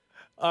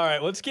 All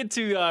right, let's get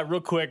to, real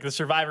quick, the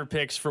Survivor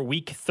picks for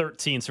Week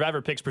 13.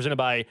 Survivor picks presented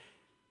by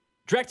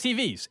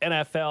DirecTV's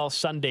NFL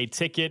Sunday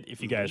Ticket.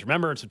 If you guys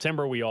remember, in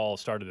September, we all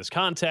started this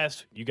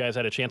contest. You guys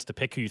had a chance to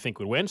pick who you think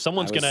would win.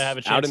 Someone's going to have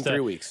a chance out in to 3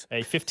 weeks.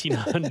 a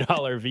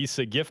 $1,500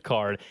 Visa gift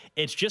card.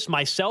 It's just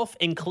myself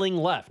and Kling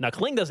left. Now,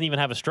 Kling doesn't even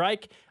have a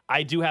strike.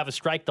 I do have a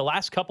strike. The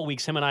last couple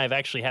weeks, him and I have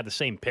actually had the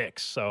same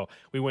picks. So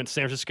we went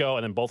San Francisco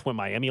and then both went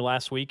Miami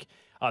last week.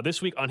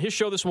 This week, on his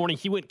show this morning,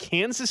 he went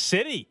Kansas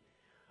City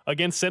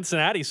against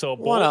Cincinnati. So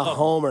What a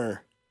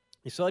homer.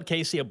 He still had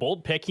Casey, a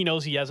bold pick. He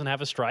knows he doesn't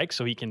have a strike,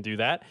 so he can do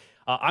that.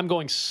 I'm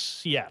going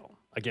Seattle.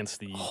 against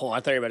the. Oh, I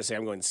thought you were about to say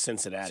I'm going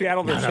Cincinnati.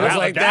 Seattle versus. I was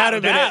like,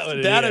 that'd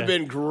have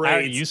been I great.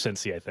 already used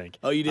Cincy, I think.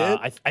 Oh, you did?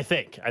 I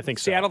think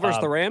so. Seattle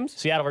versus the Rams?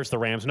 Seattle versus the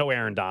Rams. No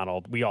Aaron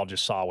Donald. We all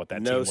just saw what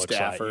that team looks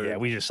Stafford. like. Yeah,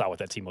 we just saw what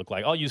that team looked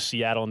like. I'll use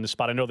Seattle in this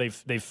spot. I know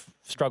they've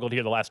struggled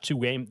here the last two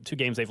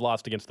games they've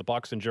lost against the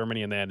Bucs in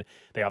Germany, and then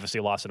they obviously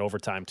lost in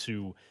overtime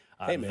to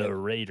the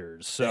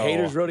Raiders. So the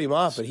haters wrote him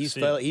off, but he's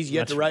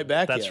yet to write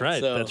back. That's yet,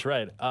 right. so. That's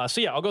right. So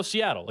yeah, I'll go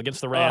Seattle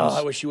against the Rams. Oh,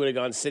 I wish you would have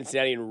gone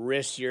Cincinnati and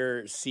risked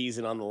your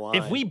season on the line.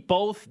 If we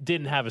both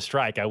didn't have a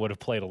strike, I would have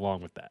played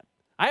along with that.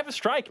 I have a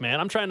strike,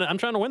 man. I'm trying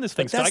to win this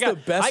thing. But that's the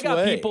best I got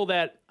way. people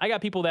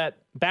that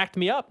backed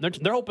me up.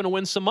 They're hoping to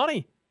win some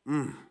money.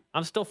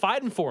 I'm still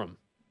fighting for them.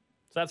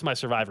 So that's my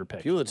survivor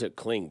pick. People that took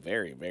Kling,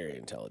 very, very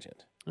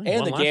intelligent. He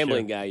And won the last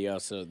gambling year. guy, you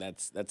also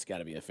that's got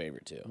to be a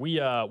favorite too.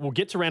 We'll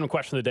get to random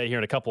question of the day here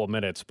in a couple of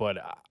minutes, but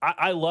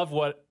I love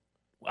what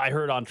I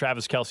heard on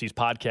Travis Kelce's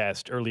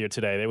podcast earlier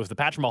today. It was the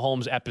Patrick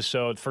Mahomes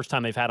episode, first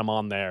time they've had him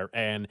on there,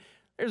 and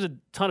there's a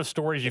ton of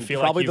stories you feel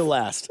probably like the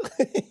last.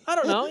 I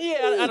don't know.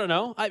 Yeah, I don't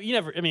know.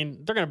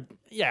 They're gonna.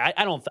 Yeah,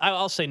 I don't.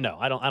 I'll say no.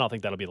 I don't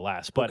think that'll be the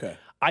last. But Okay.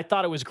 I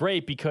thought it was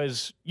great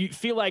because you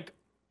feel like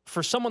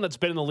for someone that's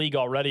been in the league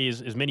already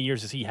as many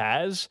years as he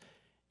has,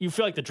 you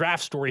feel like the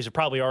draft stories have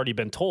probably already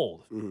been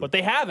told, but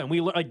they haven't.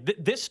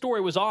 This story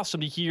was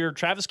awesome to hear.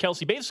 Travis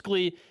Kelce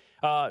basically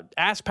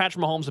asked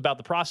Patrick Mahomes about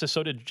the process.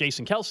 So did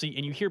Jason Kelce,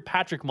 and you hear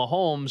Patrick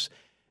Mahomes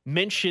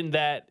mention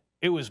that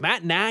it was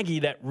Matt Nagy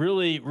that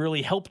really,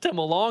 really helped him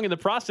along in the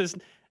process.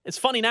 It's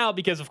funny now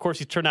because, of course,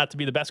 he's turned out to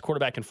be the best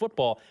quarterback in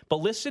football. But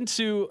listen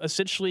to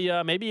essentially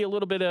maybe a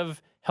little bit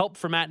of help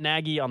from Matt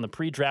Nagy on the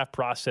pre-draft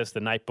process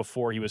the night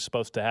before he was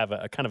supposed to have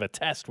a kind of a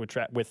test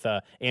with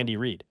Andy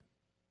Reid.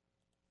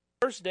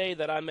 First day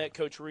that I met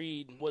Coach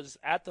Reid was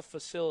at the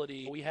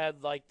facility. We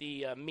had like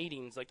the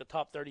meetings, like the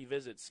top 30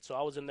 visits. So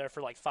I was in there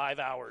for like 5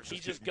 hours.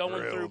 He's just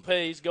going through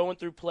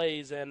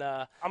plays, and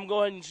I'm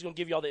going to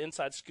give you all the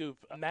inside scoop.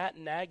 Matt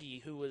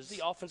Nagy, who was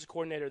the offensive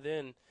coordinator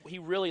then, he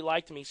really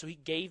liked me, so he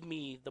gave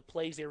me the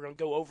plays they were going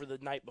to go over the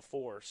night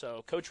before.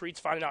 So Coach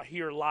Reid's finding out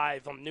here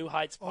live on New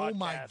Heights podcast. Oh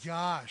my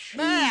gosh,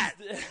 Matt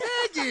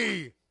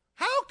Nagy!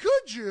 How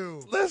could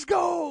you? Let's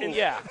go! And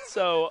yeah,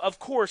 so of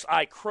course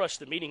I crushed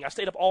the meeting. I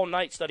stayed up all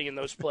night studying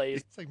those plays.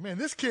 It's like, man,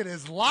 this kid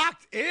is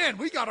locked in.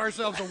 We got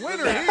ourselves a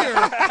winner here.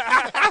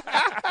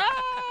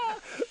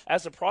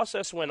 As the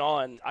process went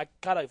on, I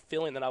got a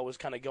feeling that I was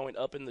kind of going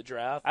up in the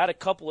draft. I had a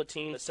couple of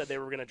teams that said they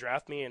were going to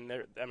draft me, and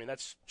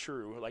that's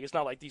true. Like, it's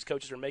not like these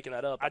coaches are making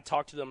that up. I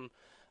talked to them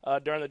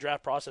during the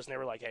draft process, and they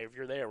were like, "Hey, if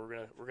you're there,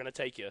 we're gonna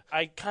take you."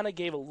 I kind of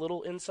gave a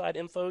little inside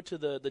info to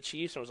the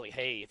Chiefs, and was like,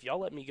 "Hey, if y'all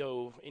let me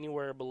go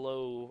anywhere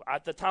below,"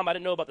 at the time I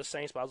didn't know about the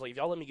Saints, but I was like, "If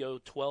y'all let me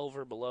go 12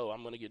 or below,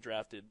 I'm gonna get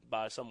drafted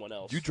by someone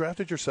else." You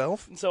drafted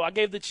yourself? And so I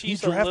gave the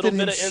Chiefs a He little drafted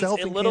bit himself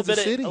of in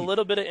Kansas City. a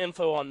little bit of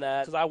info on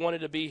that because I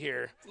wanted to be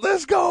here.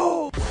 Let's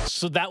go.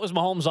 So that was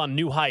Mahomes on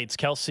New Heights,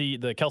 the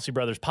Kelce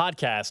Brothers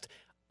podcast.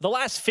 The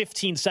last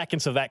 15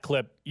 seconds of that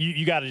clip,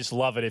 you got to just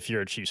love it if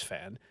you're a Chiefs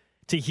fan.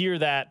 To hear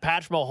that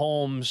Patrick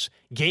Mahomes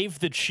gave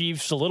the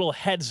Chiefs a little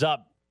heads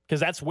up because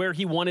that's where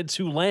he wanted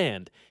to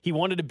land. He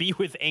wanted to be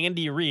with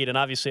Andy Reid, and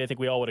obviously I think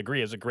we all would agree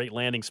it was a great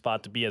landing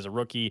spot to be as a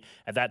rookie.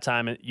 At that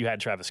time, you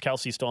had Travis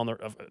Kelce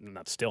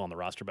not still on the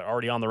roster, but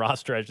already on the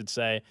roster, I should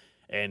say,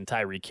 and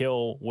Tyreek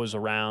Hill was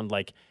around.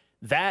 Like,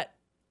 that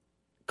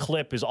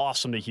clip is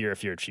awesome to hear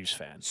if you're a Chiefs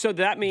fan. So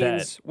that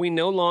means we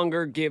no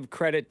longer give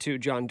credit to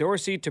John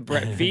Dorsey, to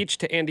Brett Veach,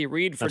 to Andy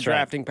Reid for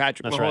drafting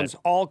Patrick Mahomes. Right.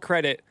 All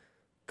credit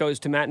goes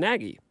to Matt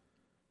Nagy.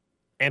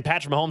 And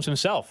Patrick Mahomes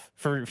himself.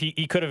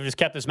 He could have just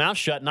kept his mouth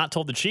shut, not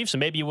told the Chiefs, and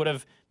maybe he would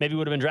have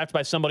been drafted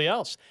by somebody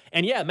else.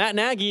 And yeah, Matt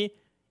Nagy,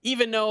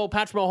 even though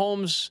Patrick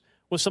Mahomes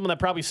was someone that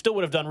probably still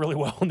would have done really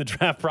well in the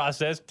draft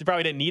process, he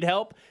probably didn't need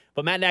help,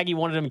 but Matt Nagy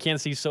wanted him in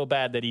Kansas City so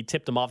bad that he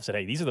tipped him off and said,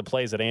 "Hey, these are the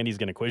plays that Andy's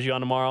going to quiz you on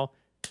tomorrow.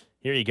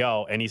 Here you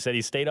go." And he said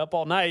he stayed up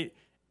all night,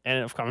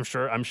 and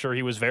I'm sure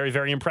he was very,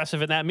 very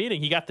impressive in that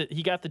meeting. He got the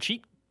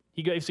cheat.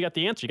 He got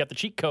the answer. He got the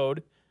cheat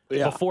code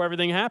before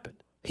everything happened.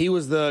 He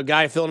was the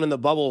guy filling in the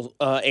bubble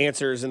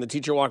answers, and the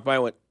teacher walked by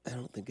and went, I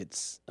don't think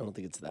it's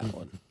that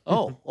one.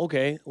 Oh,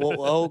 okay.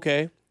 Well,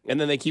 okay. And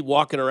then they keep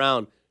walking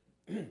around,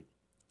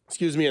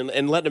 excuse me,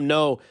 and letting them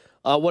know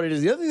what it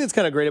is. The other thing that's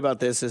kind of great about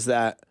this is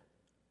that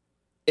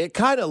it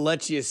kind of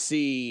lets you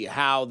see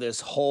how this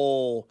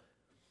whole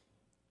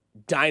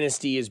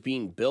dynasty is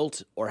being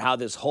built, or how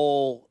this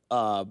whole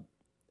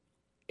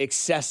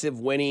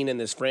excessive winning and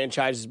this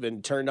franchise has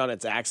been turned on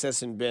its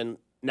axis and been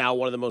now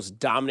one of the most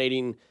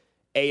dominating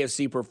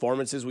AFC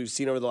performances we've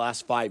seen over the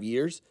last 5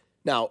 years.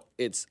 Now,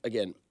 it's,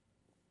 again,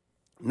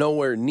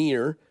 nowhere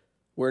near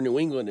where New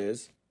England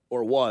is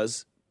or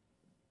was.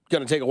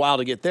 Going to take a while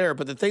to get there,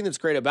 but the thing that's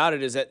great about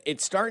it is that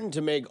it's starting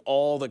to make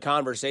all the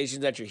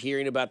conversations that you're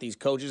hearing about these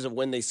coaches of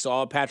when they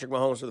saw Patrick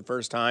Mahomes for the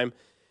first time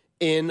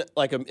in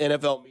like an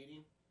NFL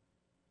meeting.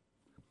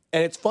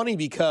 And it's funny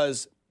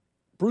because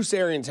Bruce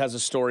Arians has a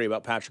story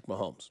about Patrick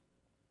Mahomes,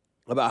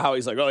 about how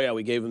he's like, oh yeah,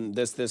 we gave him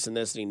this, and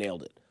this, and he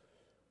nailed it.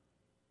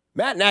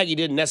 Matt Nagy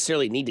didn't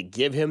necessarily need to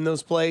give him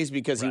those plays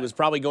because he was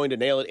probably going to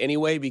nail it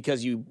anyway,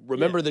 because you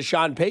remember the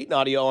Sean Payton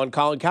audio on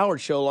Colin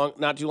Cowherd's show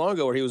not too long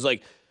ago where he was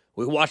like,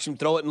 we watched him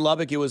throw it in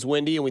Lubbock. It was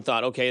windy, and we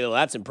thought, okay, well,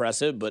 that's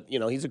impressive. But,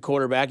 he's a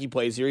quarterback. He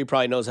plays here. He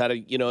probably knows how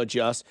to,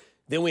 adjust.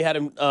 Then we had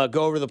him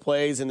go over the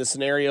plays and the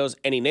scenarios,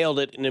 and he nailed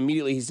it. And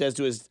immediately he says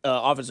to his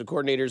offensive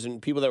coordinators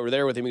and people that were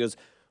there with him, he goes,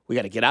 we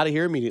got to get out of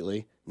here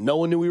immediately. No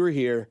one knew we were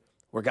here.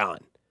 We're gone.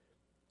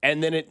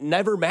 And then it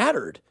never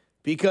mattered.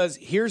 Because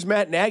here's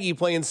Matt Nagy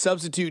playing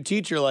substitute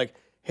teacher like,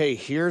 hey,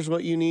 here's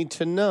what you need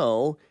to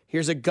know.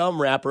 Here's a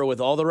gum wrapper with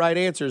all the right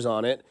answers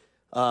on it.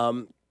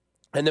 And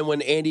then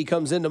when Andy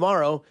comes in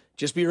tomorrow,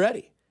 just be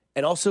ready.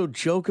 And also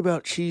joke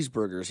about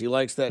cheeseburgers. He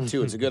likes that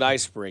too. It's a good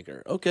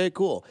icebreaker. Okay,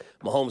 cool.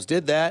 Mahomes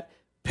did that,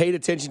 paid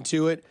attention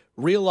to it,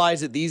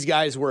 realized that these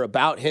guys were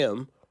about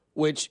him,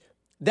 which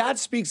that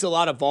speaks a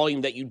lot of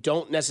volume that you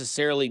don't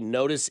necessarily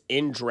notice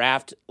in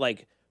draft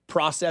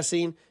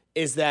processing,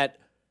 is that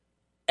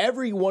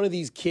every one of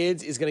these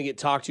kids is going to get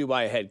talked to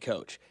by a head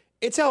coach.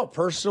 It's how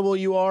personable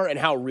you are and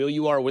how real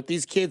you are with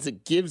these kids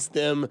that gives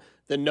them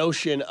the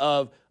notion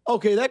of,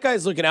 okay, that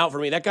guy's looking out for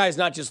me. That guy's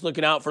not just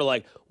looking out for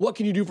what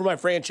can you do for my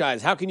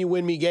franchise? How can you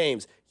win me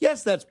games?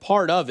 Yes, that's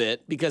part of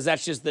it because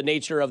that's just the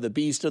nature of the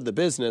beast of the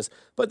business.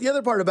 But the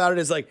other part about it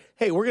is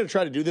hey, we're going to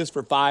try to do this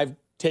for 5-10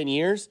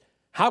 years.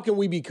 How can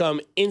we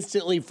become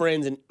instantly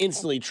friends and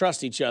instantly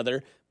trust each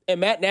other? And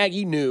Matt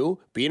Nagy knew,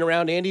 being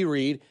around Andy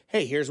Reid,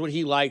 hey, here's what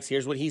he likes,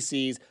 here's what he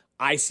sees.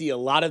 I see a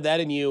lot of that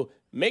in you.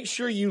 Make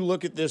sure you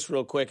look at this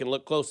real quick and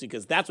look closely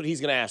because that's what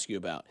he's going to ask you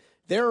about.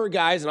 There are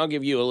guys, and I'll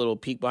give you a little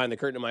peek behind the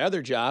curtain of my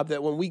other job,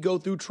 that when we go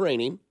through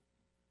training,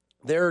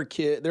 there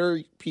are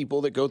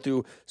people that go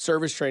through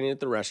service training at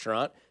the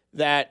restaurant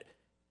that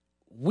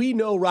we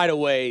know right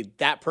away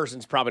that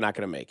person's probably not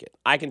going to make it.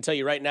 I can tell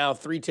you right now,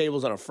 3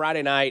 tables on a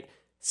Friday night,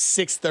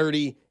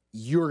 6:30,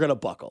 you're going to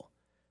buckle.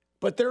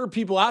 But there are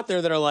people out there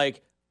that are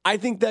I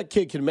think that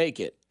kid can make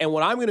it. And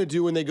what I'm going to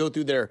do when they go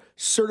through their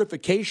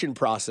certification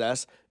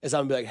process is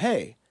I'm going to be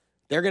hey,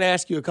 they're going to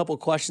ask you a couple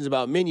questions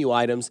about menu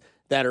items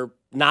that are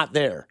not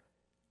there.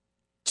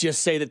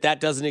 Just say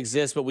that doesn't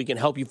exist, but we can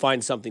help you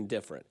find something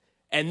different.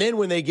 And then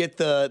when they get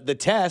the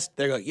test,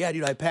 they're going, yeah,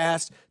 dude, I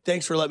passed.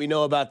 Thanks for letting me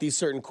know about these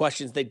certain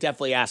questions. They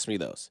definitely asked me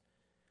those.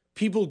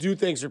 People do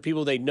things for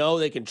people they know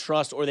they can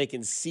trust or they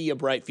can see a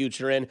bright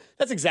future in.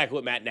 That's exactly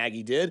what Matt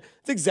Nagy did.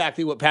 It's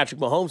exactly what Patrick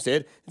Mahomes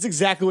did. It's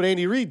exactly what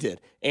Andy Reid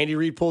did. Andy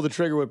Reid pulled the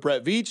trigger with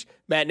Brett Veach.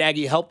 Matt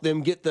Nagy helped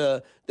them get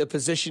the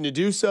position to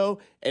do so.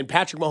 And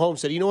Patrick Mahomes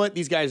said, you know what?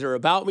 These guys are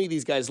about me.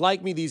 These guys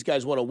like me. These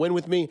guys want to win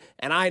with me.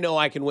 And I know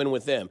I can win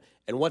with them.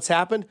 And what's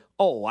happened?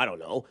 Oh, I don't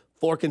know.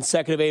 4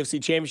 consecutive AFC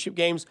Championship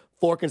games,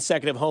 4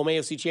 consecutive home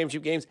AFC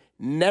Championship games.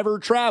 Never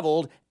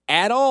traveled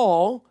at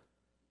all.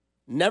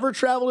 Never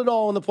traveled at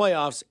all in the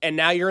playoffs, and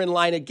now you're in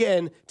line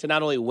again to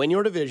not only win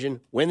your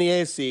division, win the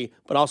AFC,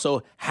 but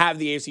also have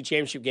the AFC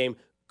Championship game,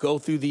 go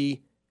through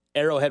the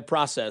Arrowhead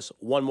process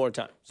one more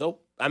time. So,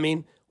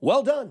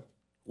 well done.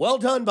 Well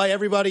done by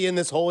everybody in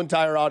this whole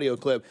entire audio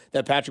clip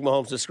that Patrick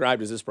Mahomes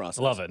described as this process.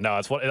 I love it. No,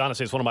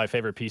 honestly, it's one of my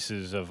favorite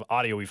pieces of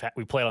audio we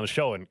played on the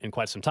show in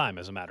quite some time,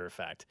 as a matter of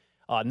fact.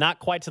 Not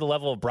quite to the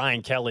level of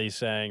Brian Kelly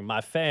saying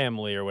my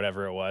family or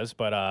whatever it was,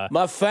 but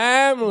my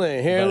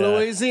family here in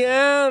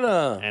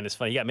Louisiana. And it's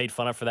funny, he got made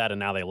fun of for that, and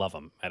now they love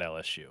him at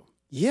LSU.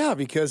 Yeah,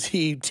 because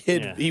he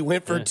did. Yeah. He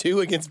went for 2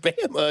 against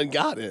Bama and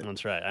got it.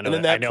 That's right. I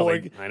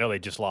know they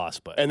just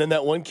lost, but and then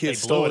that one kid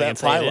stole that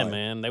pylon.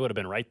 Man, they would have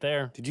been right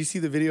there. Did you see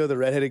the video of the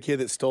redheaded kid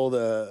that stole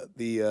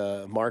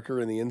the marker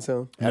in the end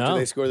zone after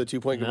they scored the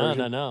 2-point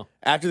conversion? No.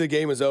 After the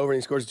game was over and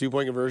he scores a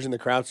 2-point conversion, the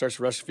crowd starts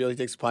to rush the field. He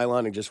takes the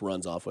pylon and just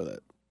runs off with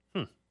it.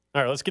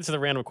 All right, let's get to the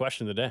random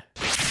question of the day.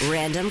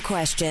 Random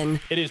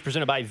question. It is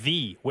presented by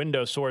the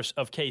window source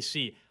of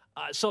KC.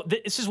 So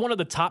this is one of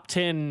the top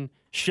 10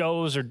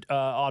 shows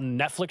on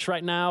Netflix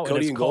right now.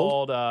 Cody and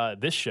Gold?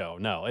 Called this show.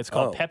 No, it's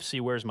called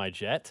Pepsi, Where's My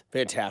Jet?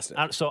 Fantastic.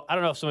 So I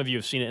don't know if some of you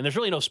have seen it, and there's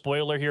really no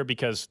spoiler here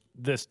because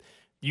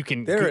you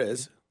can. There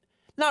is.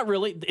 Not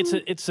really.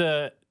 It's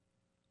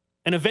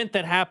an event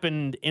that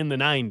happened in the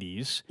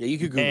 90s. Yeah, you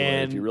could Google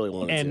it if you really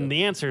wanted to. And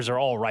the answers are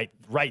all right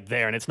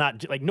there. And it's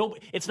not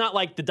it's not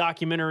like the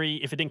documentary,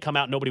 if it didn't come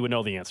out, nobody would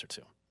know the answer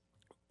to.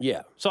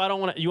 Yeah. So I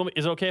don't want to.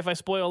 Is it okay if I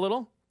spoil a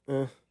little?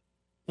 Well,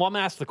 I'm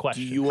asked the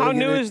question. How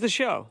new is the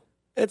show?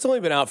 It's only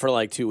been out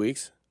for 2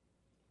 weeks.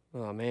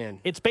 Oh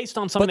man, it's based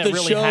on something that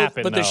really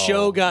happened. But the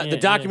show the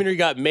documentary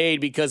got made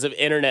because of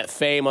internet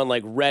fame on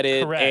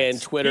Reddit and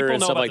Twitter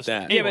and stuff like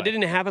that. Yeah, but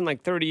didn't it happen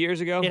 30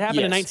 years ago? It happened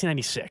in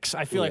 1996.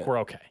 I feel like we're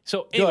okay.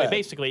 So anyway,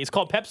 basically, it's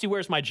called Pepsi,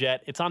 Where's My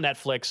Jet? It's on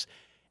Netflix,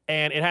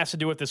 and it has to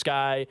do with this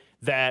guy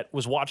that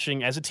was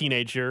watching as a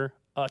teenager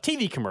a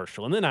TV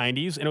commercial in the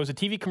 90s, and it was a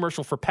TV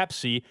commercial for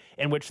Pepsi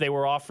in which they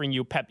were offering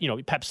you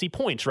Pepsi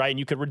points, right? And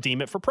you could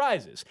redeem it for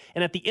prizes.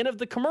 And at the end of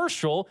the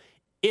commercial,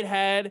 it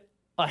had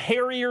a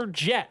Harrier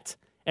jet,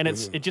 and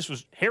it just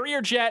was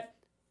Harrier jet.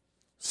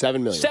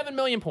 7 million. 7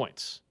 million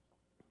points.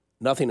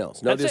 Nothing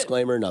else. No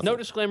disclaimer, nothing. No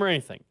disclaimer,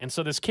 anything. And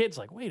so this kid's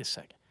like, wait a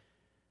second.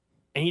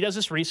 And he does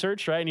this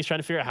research, right? And he's trying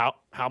to figure out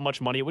how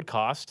much money it would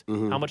cost,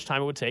 how much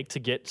time it would take to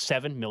get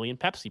 7 million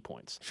Pepsi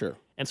points. Sure.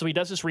 And so he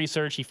does this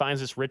research. He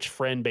finds this rich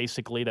friend,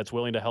 basically, that's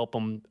willing to help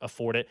him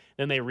afford it.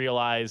 Then they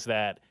realize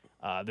that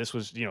this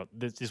was,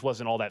 this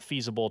wasn't all that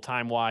feasible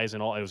time-wise,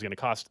 and it was going to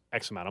cost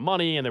X amount of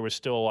money, and there was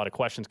still a lot of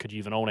questions. Could you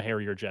even own a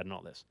Harrier jet and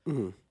all this?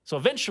 So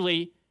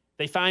eventually,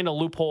 they find a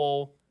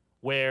loophole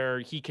where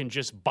he can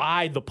just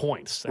buy the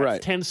points. That's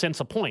Right. 10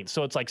 cents a point.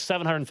 So it's like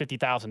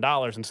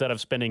 $750,000 instead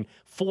of spending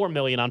 $4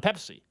 million on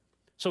Pepsi.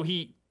 So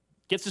he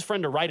gets his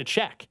friend to write a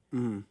check,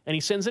 and he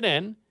sends it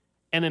in,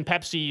 and then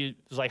Pepsi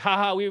is like,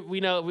 haha,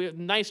 we know,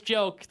 nice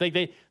joke. They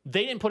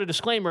didn't put a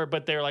disclaimer,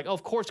 but they're like, oh,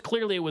 of course,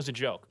 clearly it was a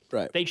joke.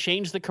 Right. They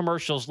changed the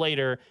commercials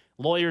later.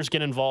 Lawyers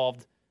get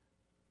involved.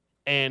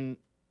 And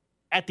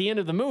at the end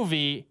of the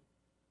movie,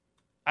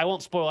 I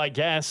won't spoil, I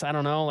guess. I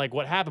don't know, like,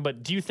 what happened.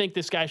 But do you think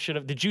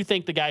did you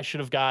think the guy should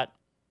have got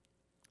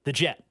the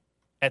jet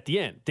at the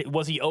end?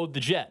 Was he owed the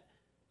jet?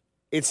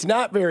 It's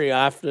not very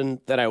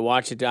often that I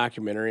watch a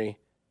documentary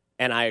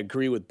and I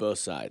agree with both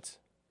sides.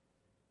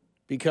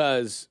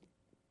 Because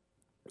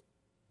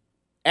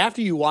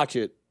after you watch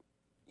it,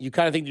 you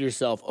kind of think to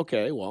yourself,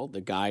 okay, well,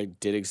 the guy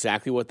did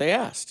exactly what they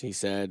asked. He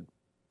said,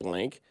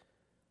 blank,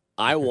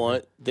 I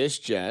want this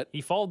jet.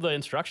 He followed the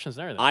instructions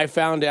there. I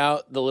found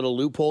out the little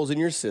loopholes in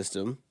your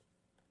system.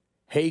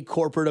 Hey,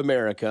 corporate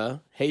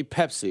America. Hey,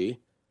 Pepsi,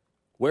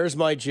 where's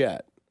my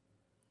jet?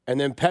 And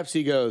then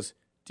Pepsi goes,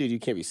 dude, you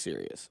can't be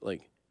serious.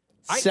 Like,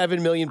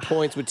 7 million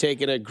points would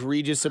take an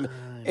egregious.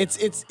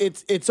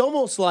 It's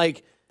almost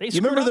like you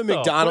remember the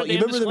McDonald's. You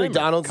remember the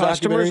McDonald's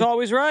Customer's documentary?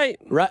 always right.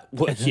 Right.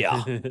 Well,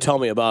 yeah. Tell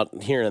me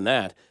about hearing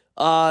that.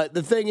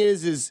 The thing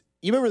is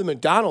you remember the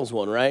McDonald's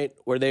one, right?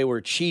 Where they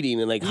were cheating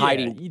and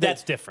hiding.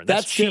 That's different.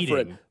 That's cheating.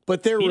 Different.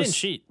 But there didn't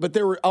cheat. But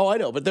there were. Oh, I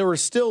know. But there were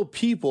still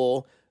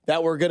people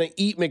that were going to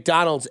eat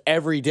McDonald's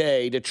every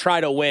day to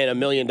try to win $1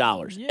 million,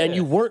 and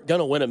you weren't going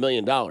to win $1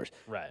 million.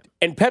 Right.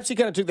 And Pepsi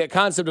kind of took that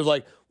concept of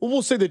like, well,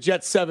 we'll say the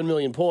Jets 7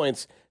 million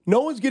points.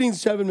 No one's getting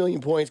 7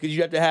 million points because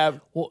you have to have.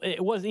 Well,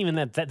 it wasn't even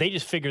that. They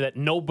just figured that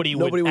nobody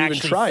would even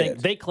actually try think.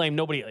 it. They claim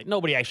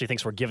nobody actually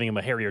thinks we're giving hhim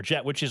a Harrier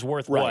jet, which is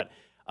worth Right. what?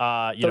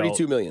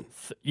 $32 million.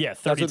 32.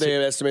 That's what they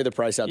estimated the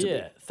price out to be.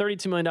 Yeah,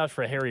 $32 million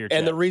for a Harrier jet.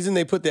 And the reason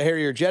they put the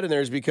Harrier jet in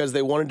there is because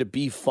they wanted to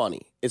be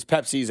funny. It's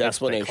Pepsi's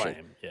That's what they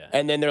explanation. claim, yeah.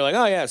 And then they're like,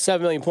 oh, yeah,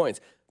 7 million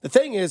points. The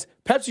thing is,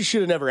 Pepsi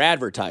should have never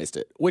advertised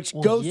it, which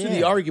goes to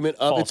the argument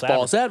of it's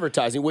false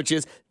advertising, which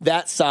is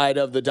that side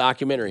of the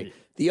documentary.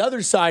 The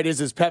other side is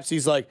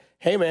Pepsi's like,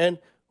 hey, man,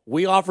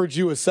 we offered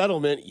you a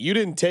settlement. You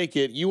didn't take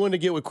it. You wanted to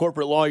get with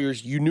corporate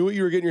lawyers. You knew what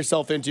you were getting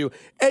yourself into,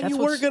 and you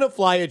weren't going to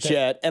fly a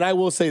jet. And I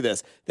will say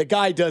this. The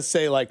guy does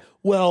say, like,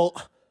 well,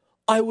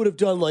 I would have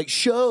done, like,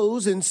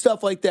 shows and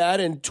stuff like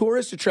that and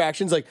tourist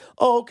attractions. Like,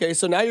 oh, okay,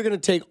 so now you're going to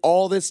take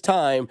all this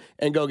time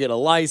and go get a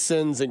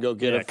license and go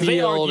get a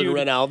field and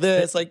rent out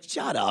this. Like,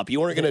 shut up.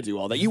 You weren't going to do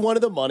all that. You wanted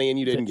the money, and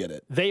you didn't get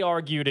it. They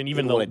argued, and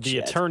even though the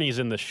attorneys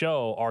in the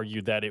show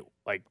argued that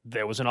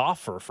there was an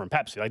offer from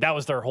Pepsi. Like, that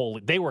was their whole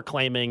 – they were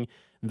claiming –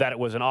 that it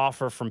was an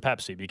offer from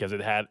Pepsi because it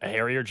had a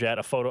Harrier jet,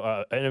 a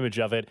photo, an image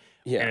of it,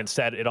 and it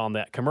said it on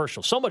that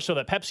commercial. So much so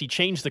that Pepsi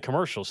changed the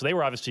commercial. So they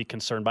were obviously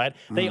concerned by it.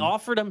 They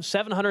offered him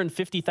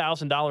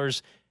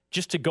 $750,000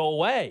 just to go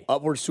away.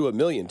 Upwards to $1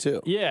 million,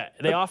 too. Yeah,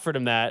 they offered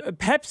him that.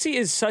 Pepsi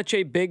is such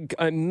a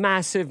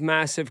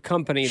massive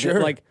company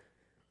that, like,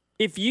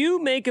 if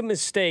you make a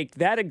mistake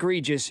that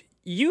egregious,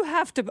 you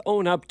have to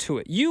own up to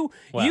it. You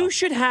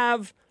should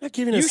have. Not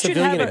giving a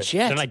civilian a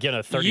jet. They're not getting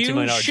a $32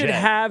 million jet. You should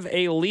have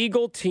a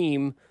legal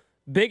team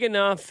big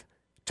enough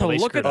to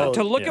look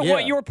at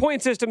what your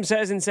point system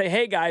says and say,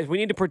 hey, guys, we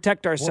need to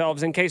protect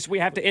ourselves in case we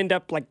have to end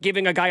up like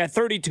giving a guy a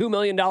 $32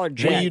 million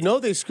jet. Well, you know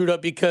they screwed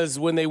up because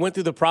when they went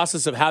through the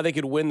process of how they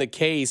could win the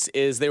case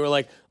is they were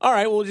like, all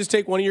right, we'll just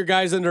take one of your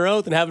guys under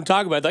oath and have him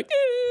talk about it. Like,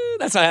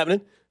 that's not happening.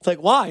 It's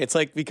like, why? It's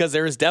like, because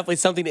there was definitely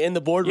something in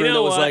the boardroom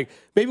that was like,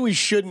 maybe we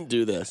shouldn't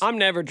do this. I'm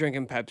never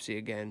drinking Pepsi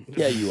again.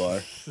 Yeah, you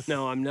are.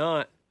 No, I'm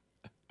not.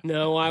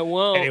 No, I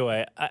won't.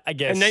 Anyway, I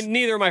guess. And then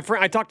neither of my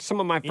friends. I talked to some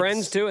of my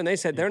friends, too, and they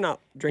said they're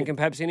not drinking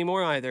Pepsi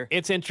anymore either.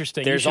 It's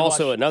interesting. There's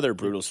also another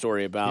brutal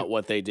story about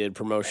what they did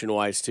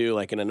promotion-wise, too,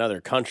 like in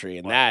another country,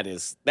 and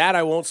that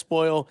I won't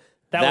spoil.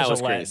 That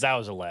was crazy. That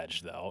was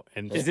alleged, though.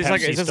 And is this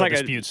Pepsi like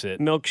disputes a it.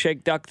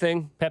 milkshake duck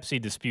thing?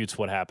 Pepsi disputes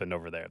what happened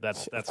over there.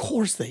 That's of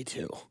course they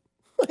do.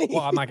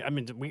 Well,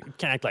 we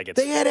can't act like it's.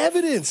 They had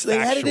evidence. They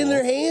had it in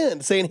their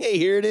hand, saying, "Hey,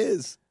 here it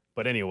is."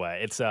 But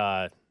anyway,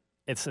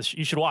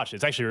 you should watch it.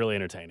 It's actually really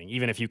entertaining,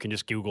 even if you can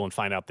just Google and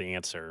find out the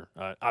answer.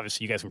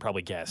 Obviously, you guys can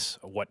probably guess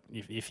what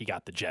if he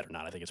got the jet or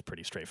not. I think it's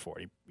pretty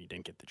straightforward. He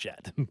didn't get the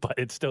jet, but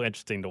it's still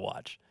interesting to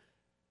watch.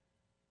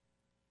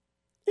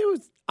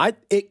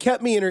 It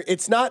kept me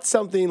it's not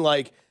something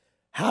like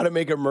How to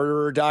Make a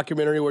Murderer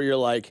documentary where you're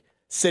like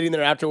sitting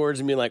there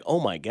afterwards and being like, oh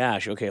my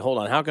gosh, okay, hold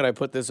on. How can I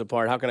put this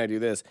apart? How can I do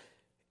this?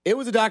 It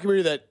was a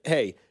documentary that,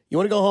 hey, you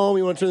want to go home,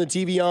 you want to turn the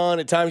TV on,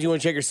 at times you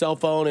want to check your cell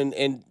phone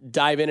and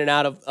dive in and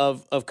out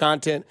of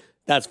content,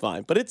 that's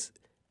fine. But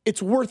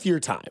it's worth your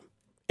time.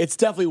 It's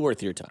definitely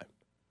worth your time.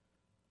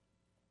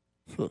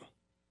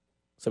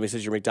 Somebody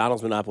says your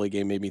McDonald's Monopoly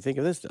game made me think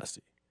of this,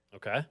 Dusty.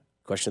 Okay.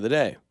 Question of the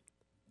day.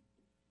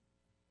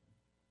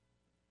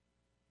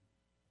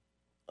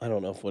 I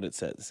don't know what it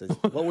says. It says,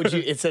 what would you?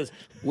 It says,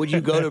 would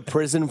you go to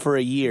prison for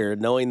a year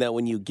knowing that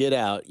when you get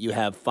out, you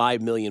have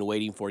 $5 million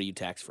waiting for you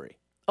tax free?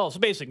 Oh, so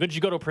basically, would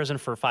you go to prison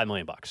for $5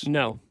 million?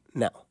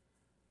 No.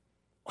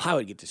 I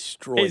would get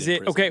destroyed. Is in it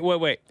prison. okay?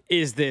 Wait.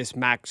 Is this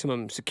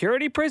maximum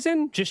security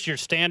prison? Just your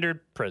standard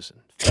prison,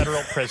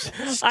 federal prison.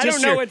 I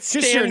don't know what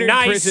standard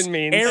prison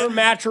means. Air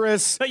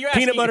mattress, No, you're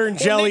peanut asking- butter and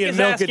jelly, Nick and is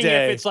milk a asking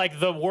day. If it's like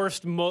the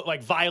worst,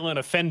 violent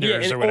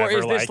offenders Yeah, or whatever. or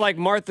is this like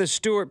Martha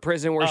Stewart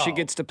prison where she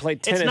gets to play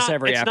tennis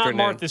every afternoon? It's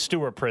not Martha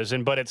Stewart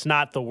prison, but it's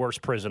not the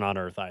worst prison on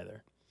earth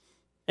either.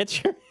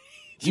 It's your.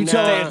 You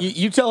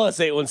tell us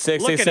 816.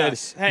 Look They at said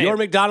us. Hey. your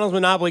McDonald's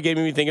Monopoly game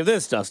made me think of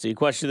this, Dusty.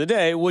 Question of the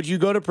day: would you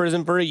go to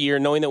prison for a year,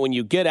 knowing that when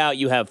you get out,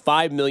 you have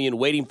 $5 million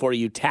waiting for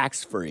you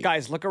tax free?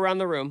 Guys, look around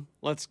the room.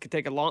 Let's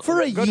take a long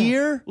For a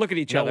year? Look at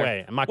each No other.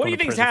 way. I'm not what going do you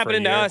to think's prison for a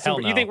happening to year. us? Hell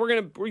You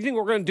think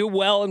we're gonna do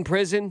well in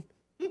prison?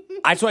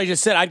 That's what I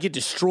just said. I'd get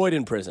destroyed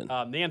in prison.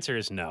 The answer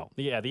is no.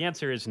 Yeah, the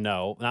answer is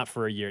no, not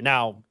for a year.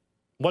 Now,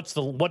 what's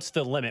the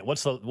limit?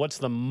 What's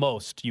the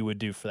most you would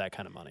do for that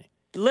kind of money?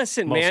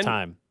 Listen, Most man.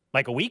 time,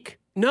 like a week.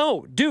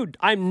 No, dude,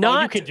 I'm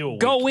not could do a week,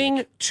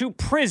 going to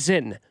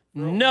prison.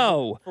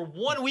 No. For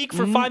 1 week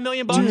for $5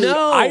 million?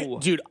 No.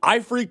 I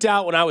freaked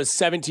out when I was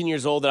 17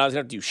 years old that I was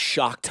going to have to do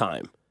shock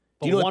time.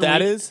 Do you know what 1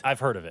 that week? is?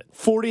 I've heard of it.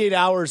 48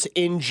 hours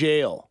in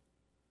jail.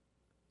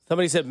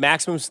 Somebody said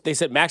maximum. They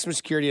said maximum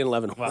security in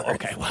 11. Well,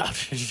 okay, wow.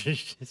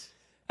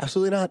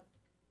 Absolutely not.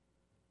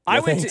 I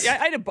No, went. thanks.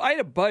 I had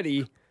a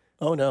buddy.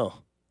 Oh no.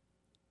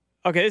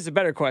 Okay, this is a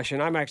better question.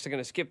 I'm actually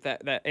going to skip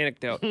that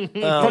anecdote. Oh,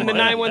 From the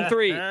my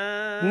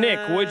 913.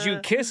 Nick, would you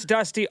kiss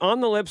Dusty on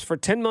the lips for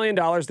 $10 million?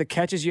 The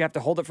catch is you have to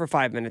hold it for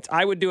 5 minutes.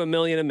 I would do $1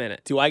 million a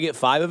minute. Do I get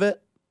 5 of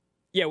it?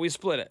 Yeah, we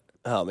split it.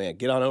 Oh man,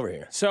 get on over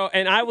here. So,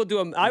 and I will do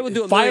a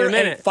 $1 Fire, million a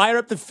minute. fire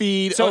up the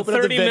feed. So open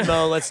up the 30 min-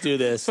 Venmo. Let's do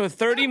this. So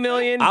 30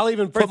 million. I'll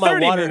even for put my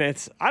 30 water-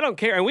 minutes. I don't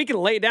care, and we can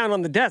lay down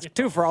on the desk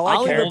too for all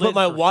I'll I care. even put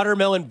my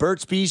watermelon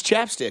Burt's Bees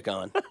chapstick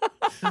on.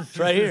 It's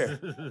right here.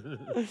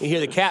 You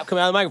hear the cap come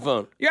out of the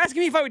microphone. You're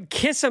asking me if I would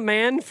kiss a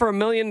man for $1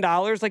 million?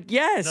 Like,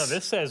 yes. No,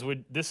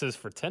 this is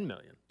for $10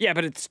 million. Yeah,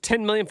 but it's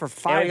 $10 million for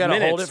 5 And we gotta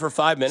minutes. hold it for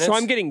 5 minutes? So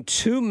I'm getting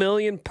 $2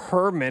 million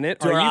per minute.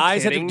 Do Are our you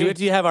eyes have to kidding do me? it?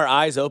 Do you have our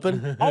eyes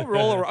open? I'll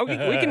roll around. We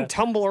can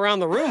tumble around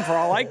the room for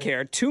all I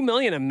care. $2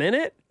 million a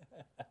minute?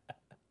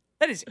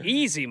 That is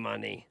easy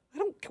money.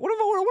 What do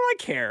I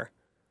care?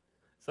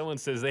 Someone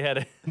says they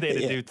had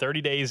to do 30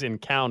 days in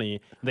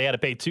county. They had to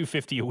pay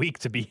 $250 a week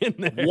to be in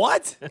there.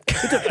 What? You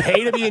have to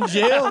pay to be in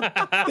jail?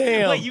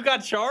 Damn. Wait, you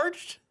got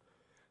charged?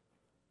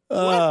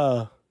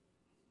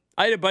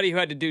 I had a buddy who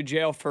had to do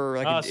jail for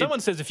like Someone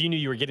says if you knew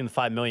you were getting the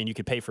 $5 million, you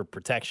could pay for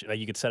protection. Like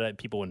you could set up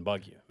people wouldn't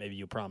bug you. Maybe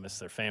you promise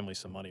their family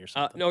some money or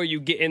something. no, you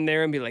get in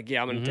there and be like,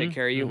 yeah, I'm going to take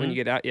care of you when you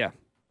get out. Yeah.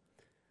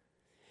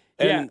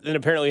 And then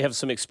apparently you have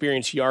some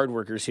experienced yard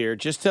workers here.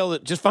 Just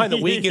find the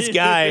weakest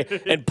guy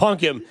and punk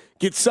him.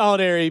 Get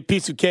solidary,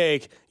 piece of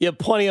cake. You have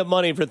plenty of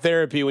money for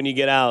therapy when you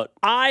get out.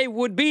 I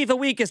would be the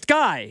weakest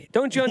guy.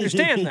 Don't you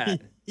understand that?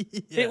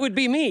 It would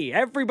be me.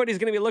 Everybody's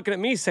going to be looking at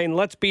me saying,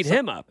 let's beat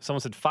him up. Someone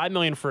said $5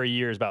 million for a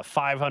year is about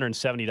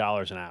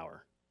 $570 an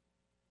hour.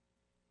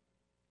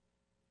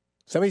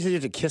 Somebody said you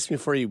have to kiss me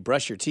before you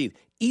brush your teeth.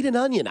 Eat an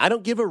onion. I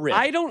don't give a rip.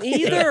 I don't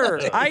either.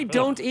 I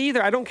don't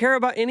either. I don't care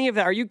about any of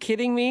that. Are you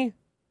kidding me?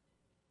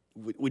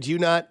 Would you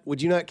not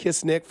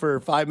kiss Nick for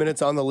 5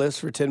 minutes on the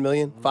list for $10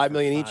 million? $5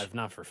 million each?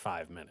 Not for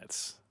 5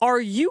 minutes. Are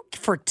you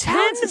for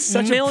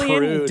 $10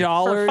 million?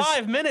 For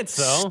 5 minutes,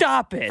 though.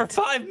 Stop it. For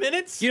 5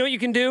 minutes? You know what you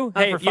can do? Not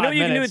Hey, for you know 5 what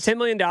you can do minutes. with $10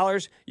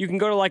 million? You can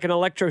go to like an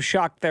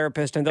electroshock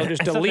therapist and they'll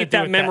just Has nothing to delete do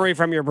that with memory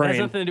from your It has brain.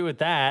 nothing to do with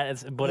that.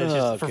 It's Oh,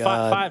 just for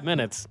God. 5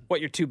 minutes.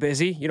 What, you're too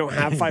busy? You don't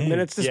have 5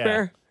 minutes to Yeah,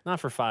 spare?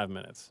 Not for 5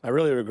 minutes. I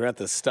really regret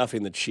the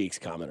stuffing the cheeks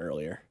comment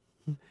earlier.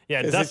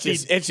 Yeah, 'Cause Dusty,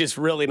 it's just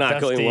really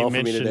not going Dusty well for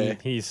me mentioned today.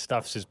 He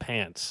stuffs his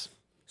pants.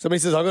 Somebody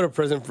says I'll go to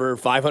prison for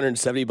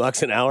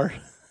 $570 an hour.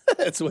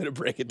 That's the way to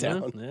break it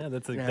down. Yeah,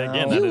 that's again.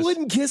 That You is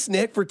wouldn't kiss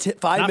Nick for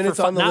 5 not minutes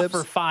for, on the not lips.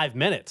 for 5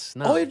 minutes.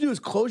 No. All you have to do is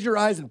close your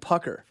eyes and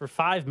pucker. For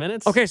 5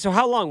 minutes? Okay, so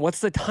how long? What's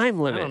the time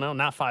I limit? don't know.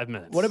 Not 5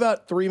 minutes. What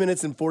about 3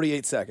 minutes and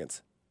 48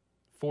 seconds?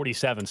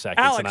 47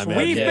 seconds? Alex, and I'm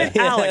we've in. been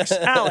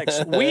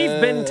Alex, we've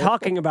been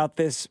talking about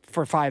this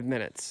for 5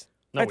 minutes.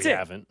 No, That's we it.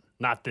 haven't.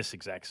 Not this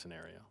exact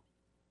scenario.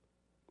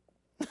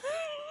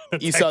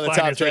 You saw the text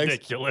top line is text?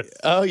 ridiculous.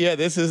 Oh, yeah,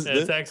 this is...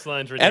 The text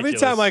line's ridiculous. Every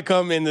time I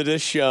come into this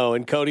show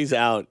and Cody's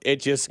out, it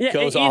just Yeah,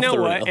 goes and off you know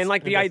the what? rails. And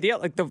like the idea,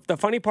 like the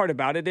funny part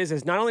about it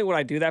is not only would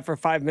I do that for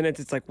 5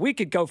 minutes, it's like we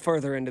could go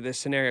further into this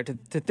scenario to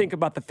think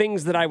about the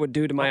things that I would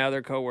do to my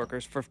other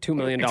coworkers for $2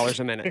 million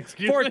a minute.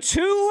 Excuse For me?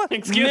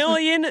 $2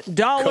 million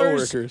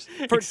Coworkers.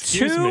 for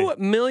Excuse $2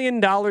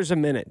 million a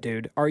minute,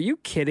 dude. Are you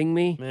kidding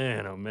me?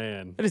 Man, oh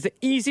man. That is the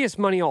easiest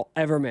money I'll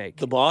ever make.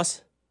 The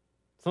boss?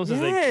 Someone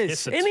says they Yes,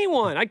 kiss it.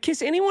 anyone. I'd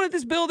kiss anyone at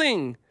this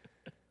building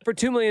for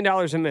 $2 million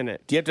a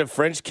minute. Do you have to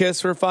French kiss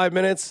for 5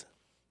 minutes?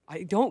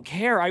 I don't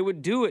care. I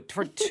would do it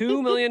for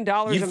 $2 million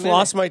a minute. You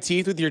floss my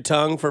teeth with your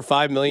tongue for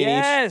 $5 million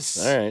Yes.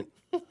 each? All right.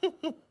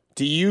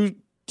 Do you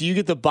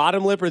get the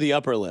bottom lip or the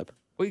upper lip?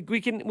 We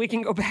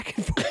can go back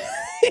and forth.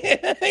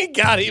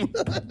 Got him.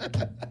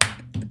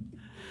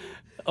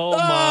 Oh,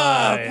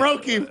 my.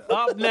 Broke him.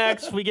 Up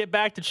next, we get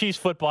back to Chiefs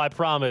football, I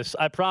promise.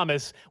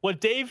 What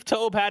Dave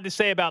Toub had to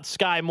say about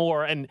Sky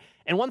Moore, and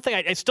one thing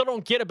I still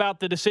don't get about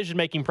the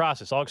decision-making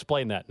process. I'll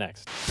explain that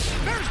next.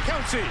 There's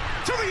Kelsey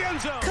to the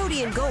end zone.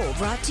 Cody and Gold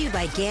brought to you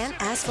by Gann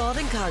Asphalt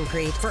and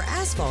Concrete. For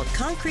asphalt,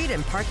 concrete,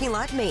 and parking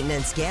lot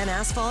maintenance, Gann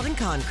Asphalt and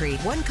Concrete.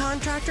 One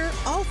contractor,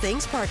 all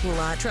things parking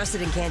lot.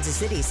 Trusted in Kansas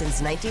City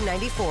since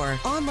 1994.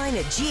 Online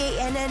at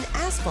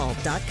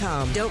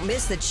GANNasphalt.com. Don't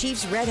miss the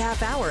Chiefs Red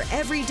Half Hour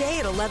every day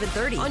at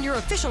 11:30 on your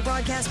official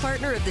broadcast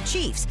partner of the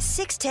Chiefs,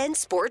 610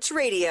 Sports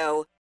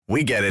Radio.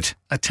 We get it.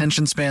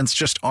 Attention spans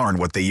just aren't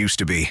what they used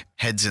to be.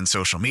 Heads in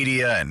social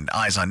media and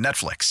eyes on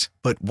Netflix.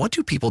 But what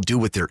do people do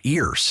with their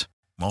ears?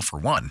 Well, for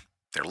one,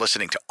 they're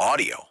listening to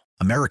audio.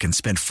 Americans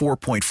spend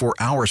 4.4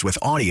 hours with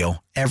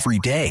audio every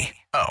day.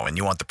 Oh, and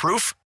you want the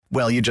proof?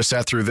 Well, you just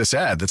sat through this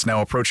ad that's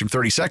now approaching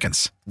 30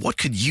 seconds. What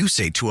could you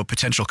say to a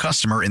potential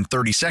customer in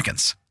 30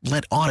 seconds?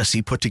 Let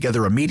Odyssey put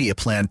together a media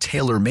plan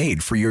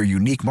tailor-made for your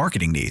unique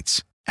marketing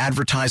needs.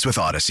 Advertise with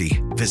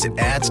Odyssey. Visit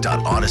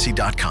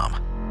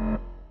ads.odyssey.com.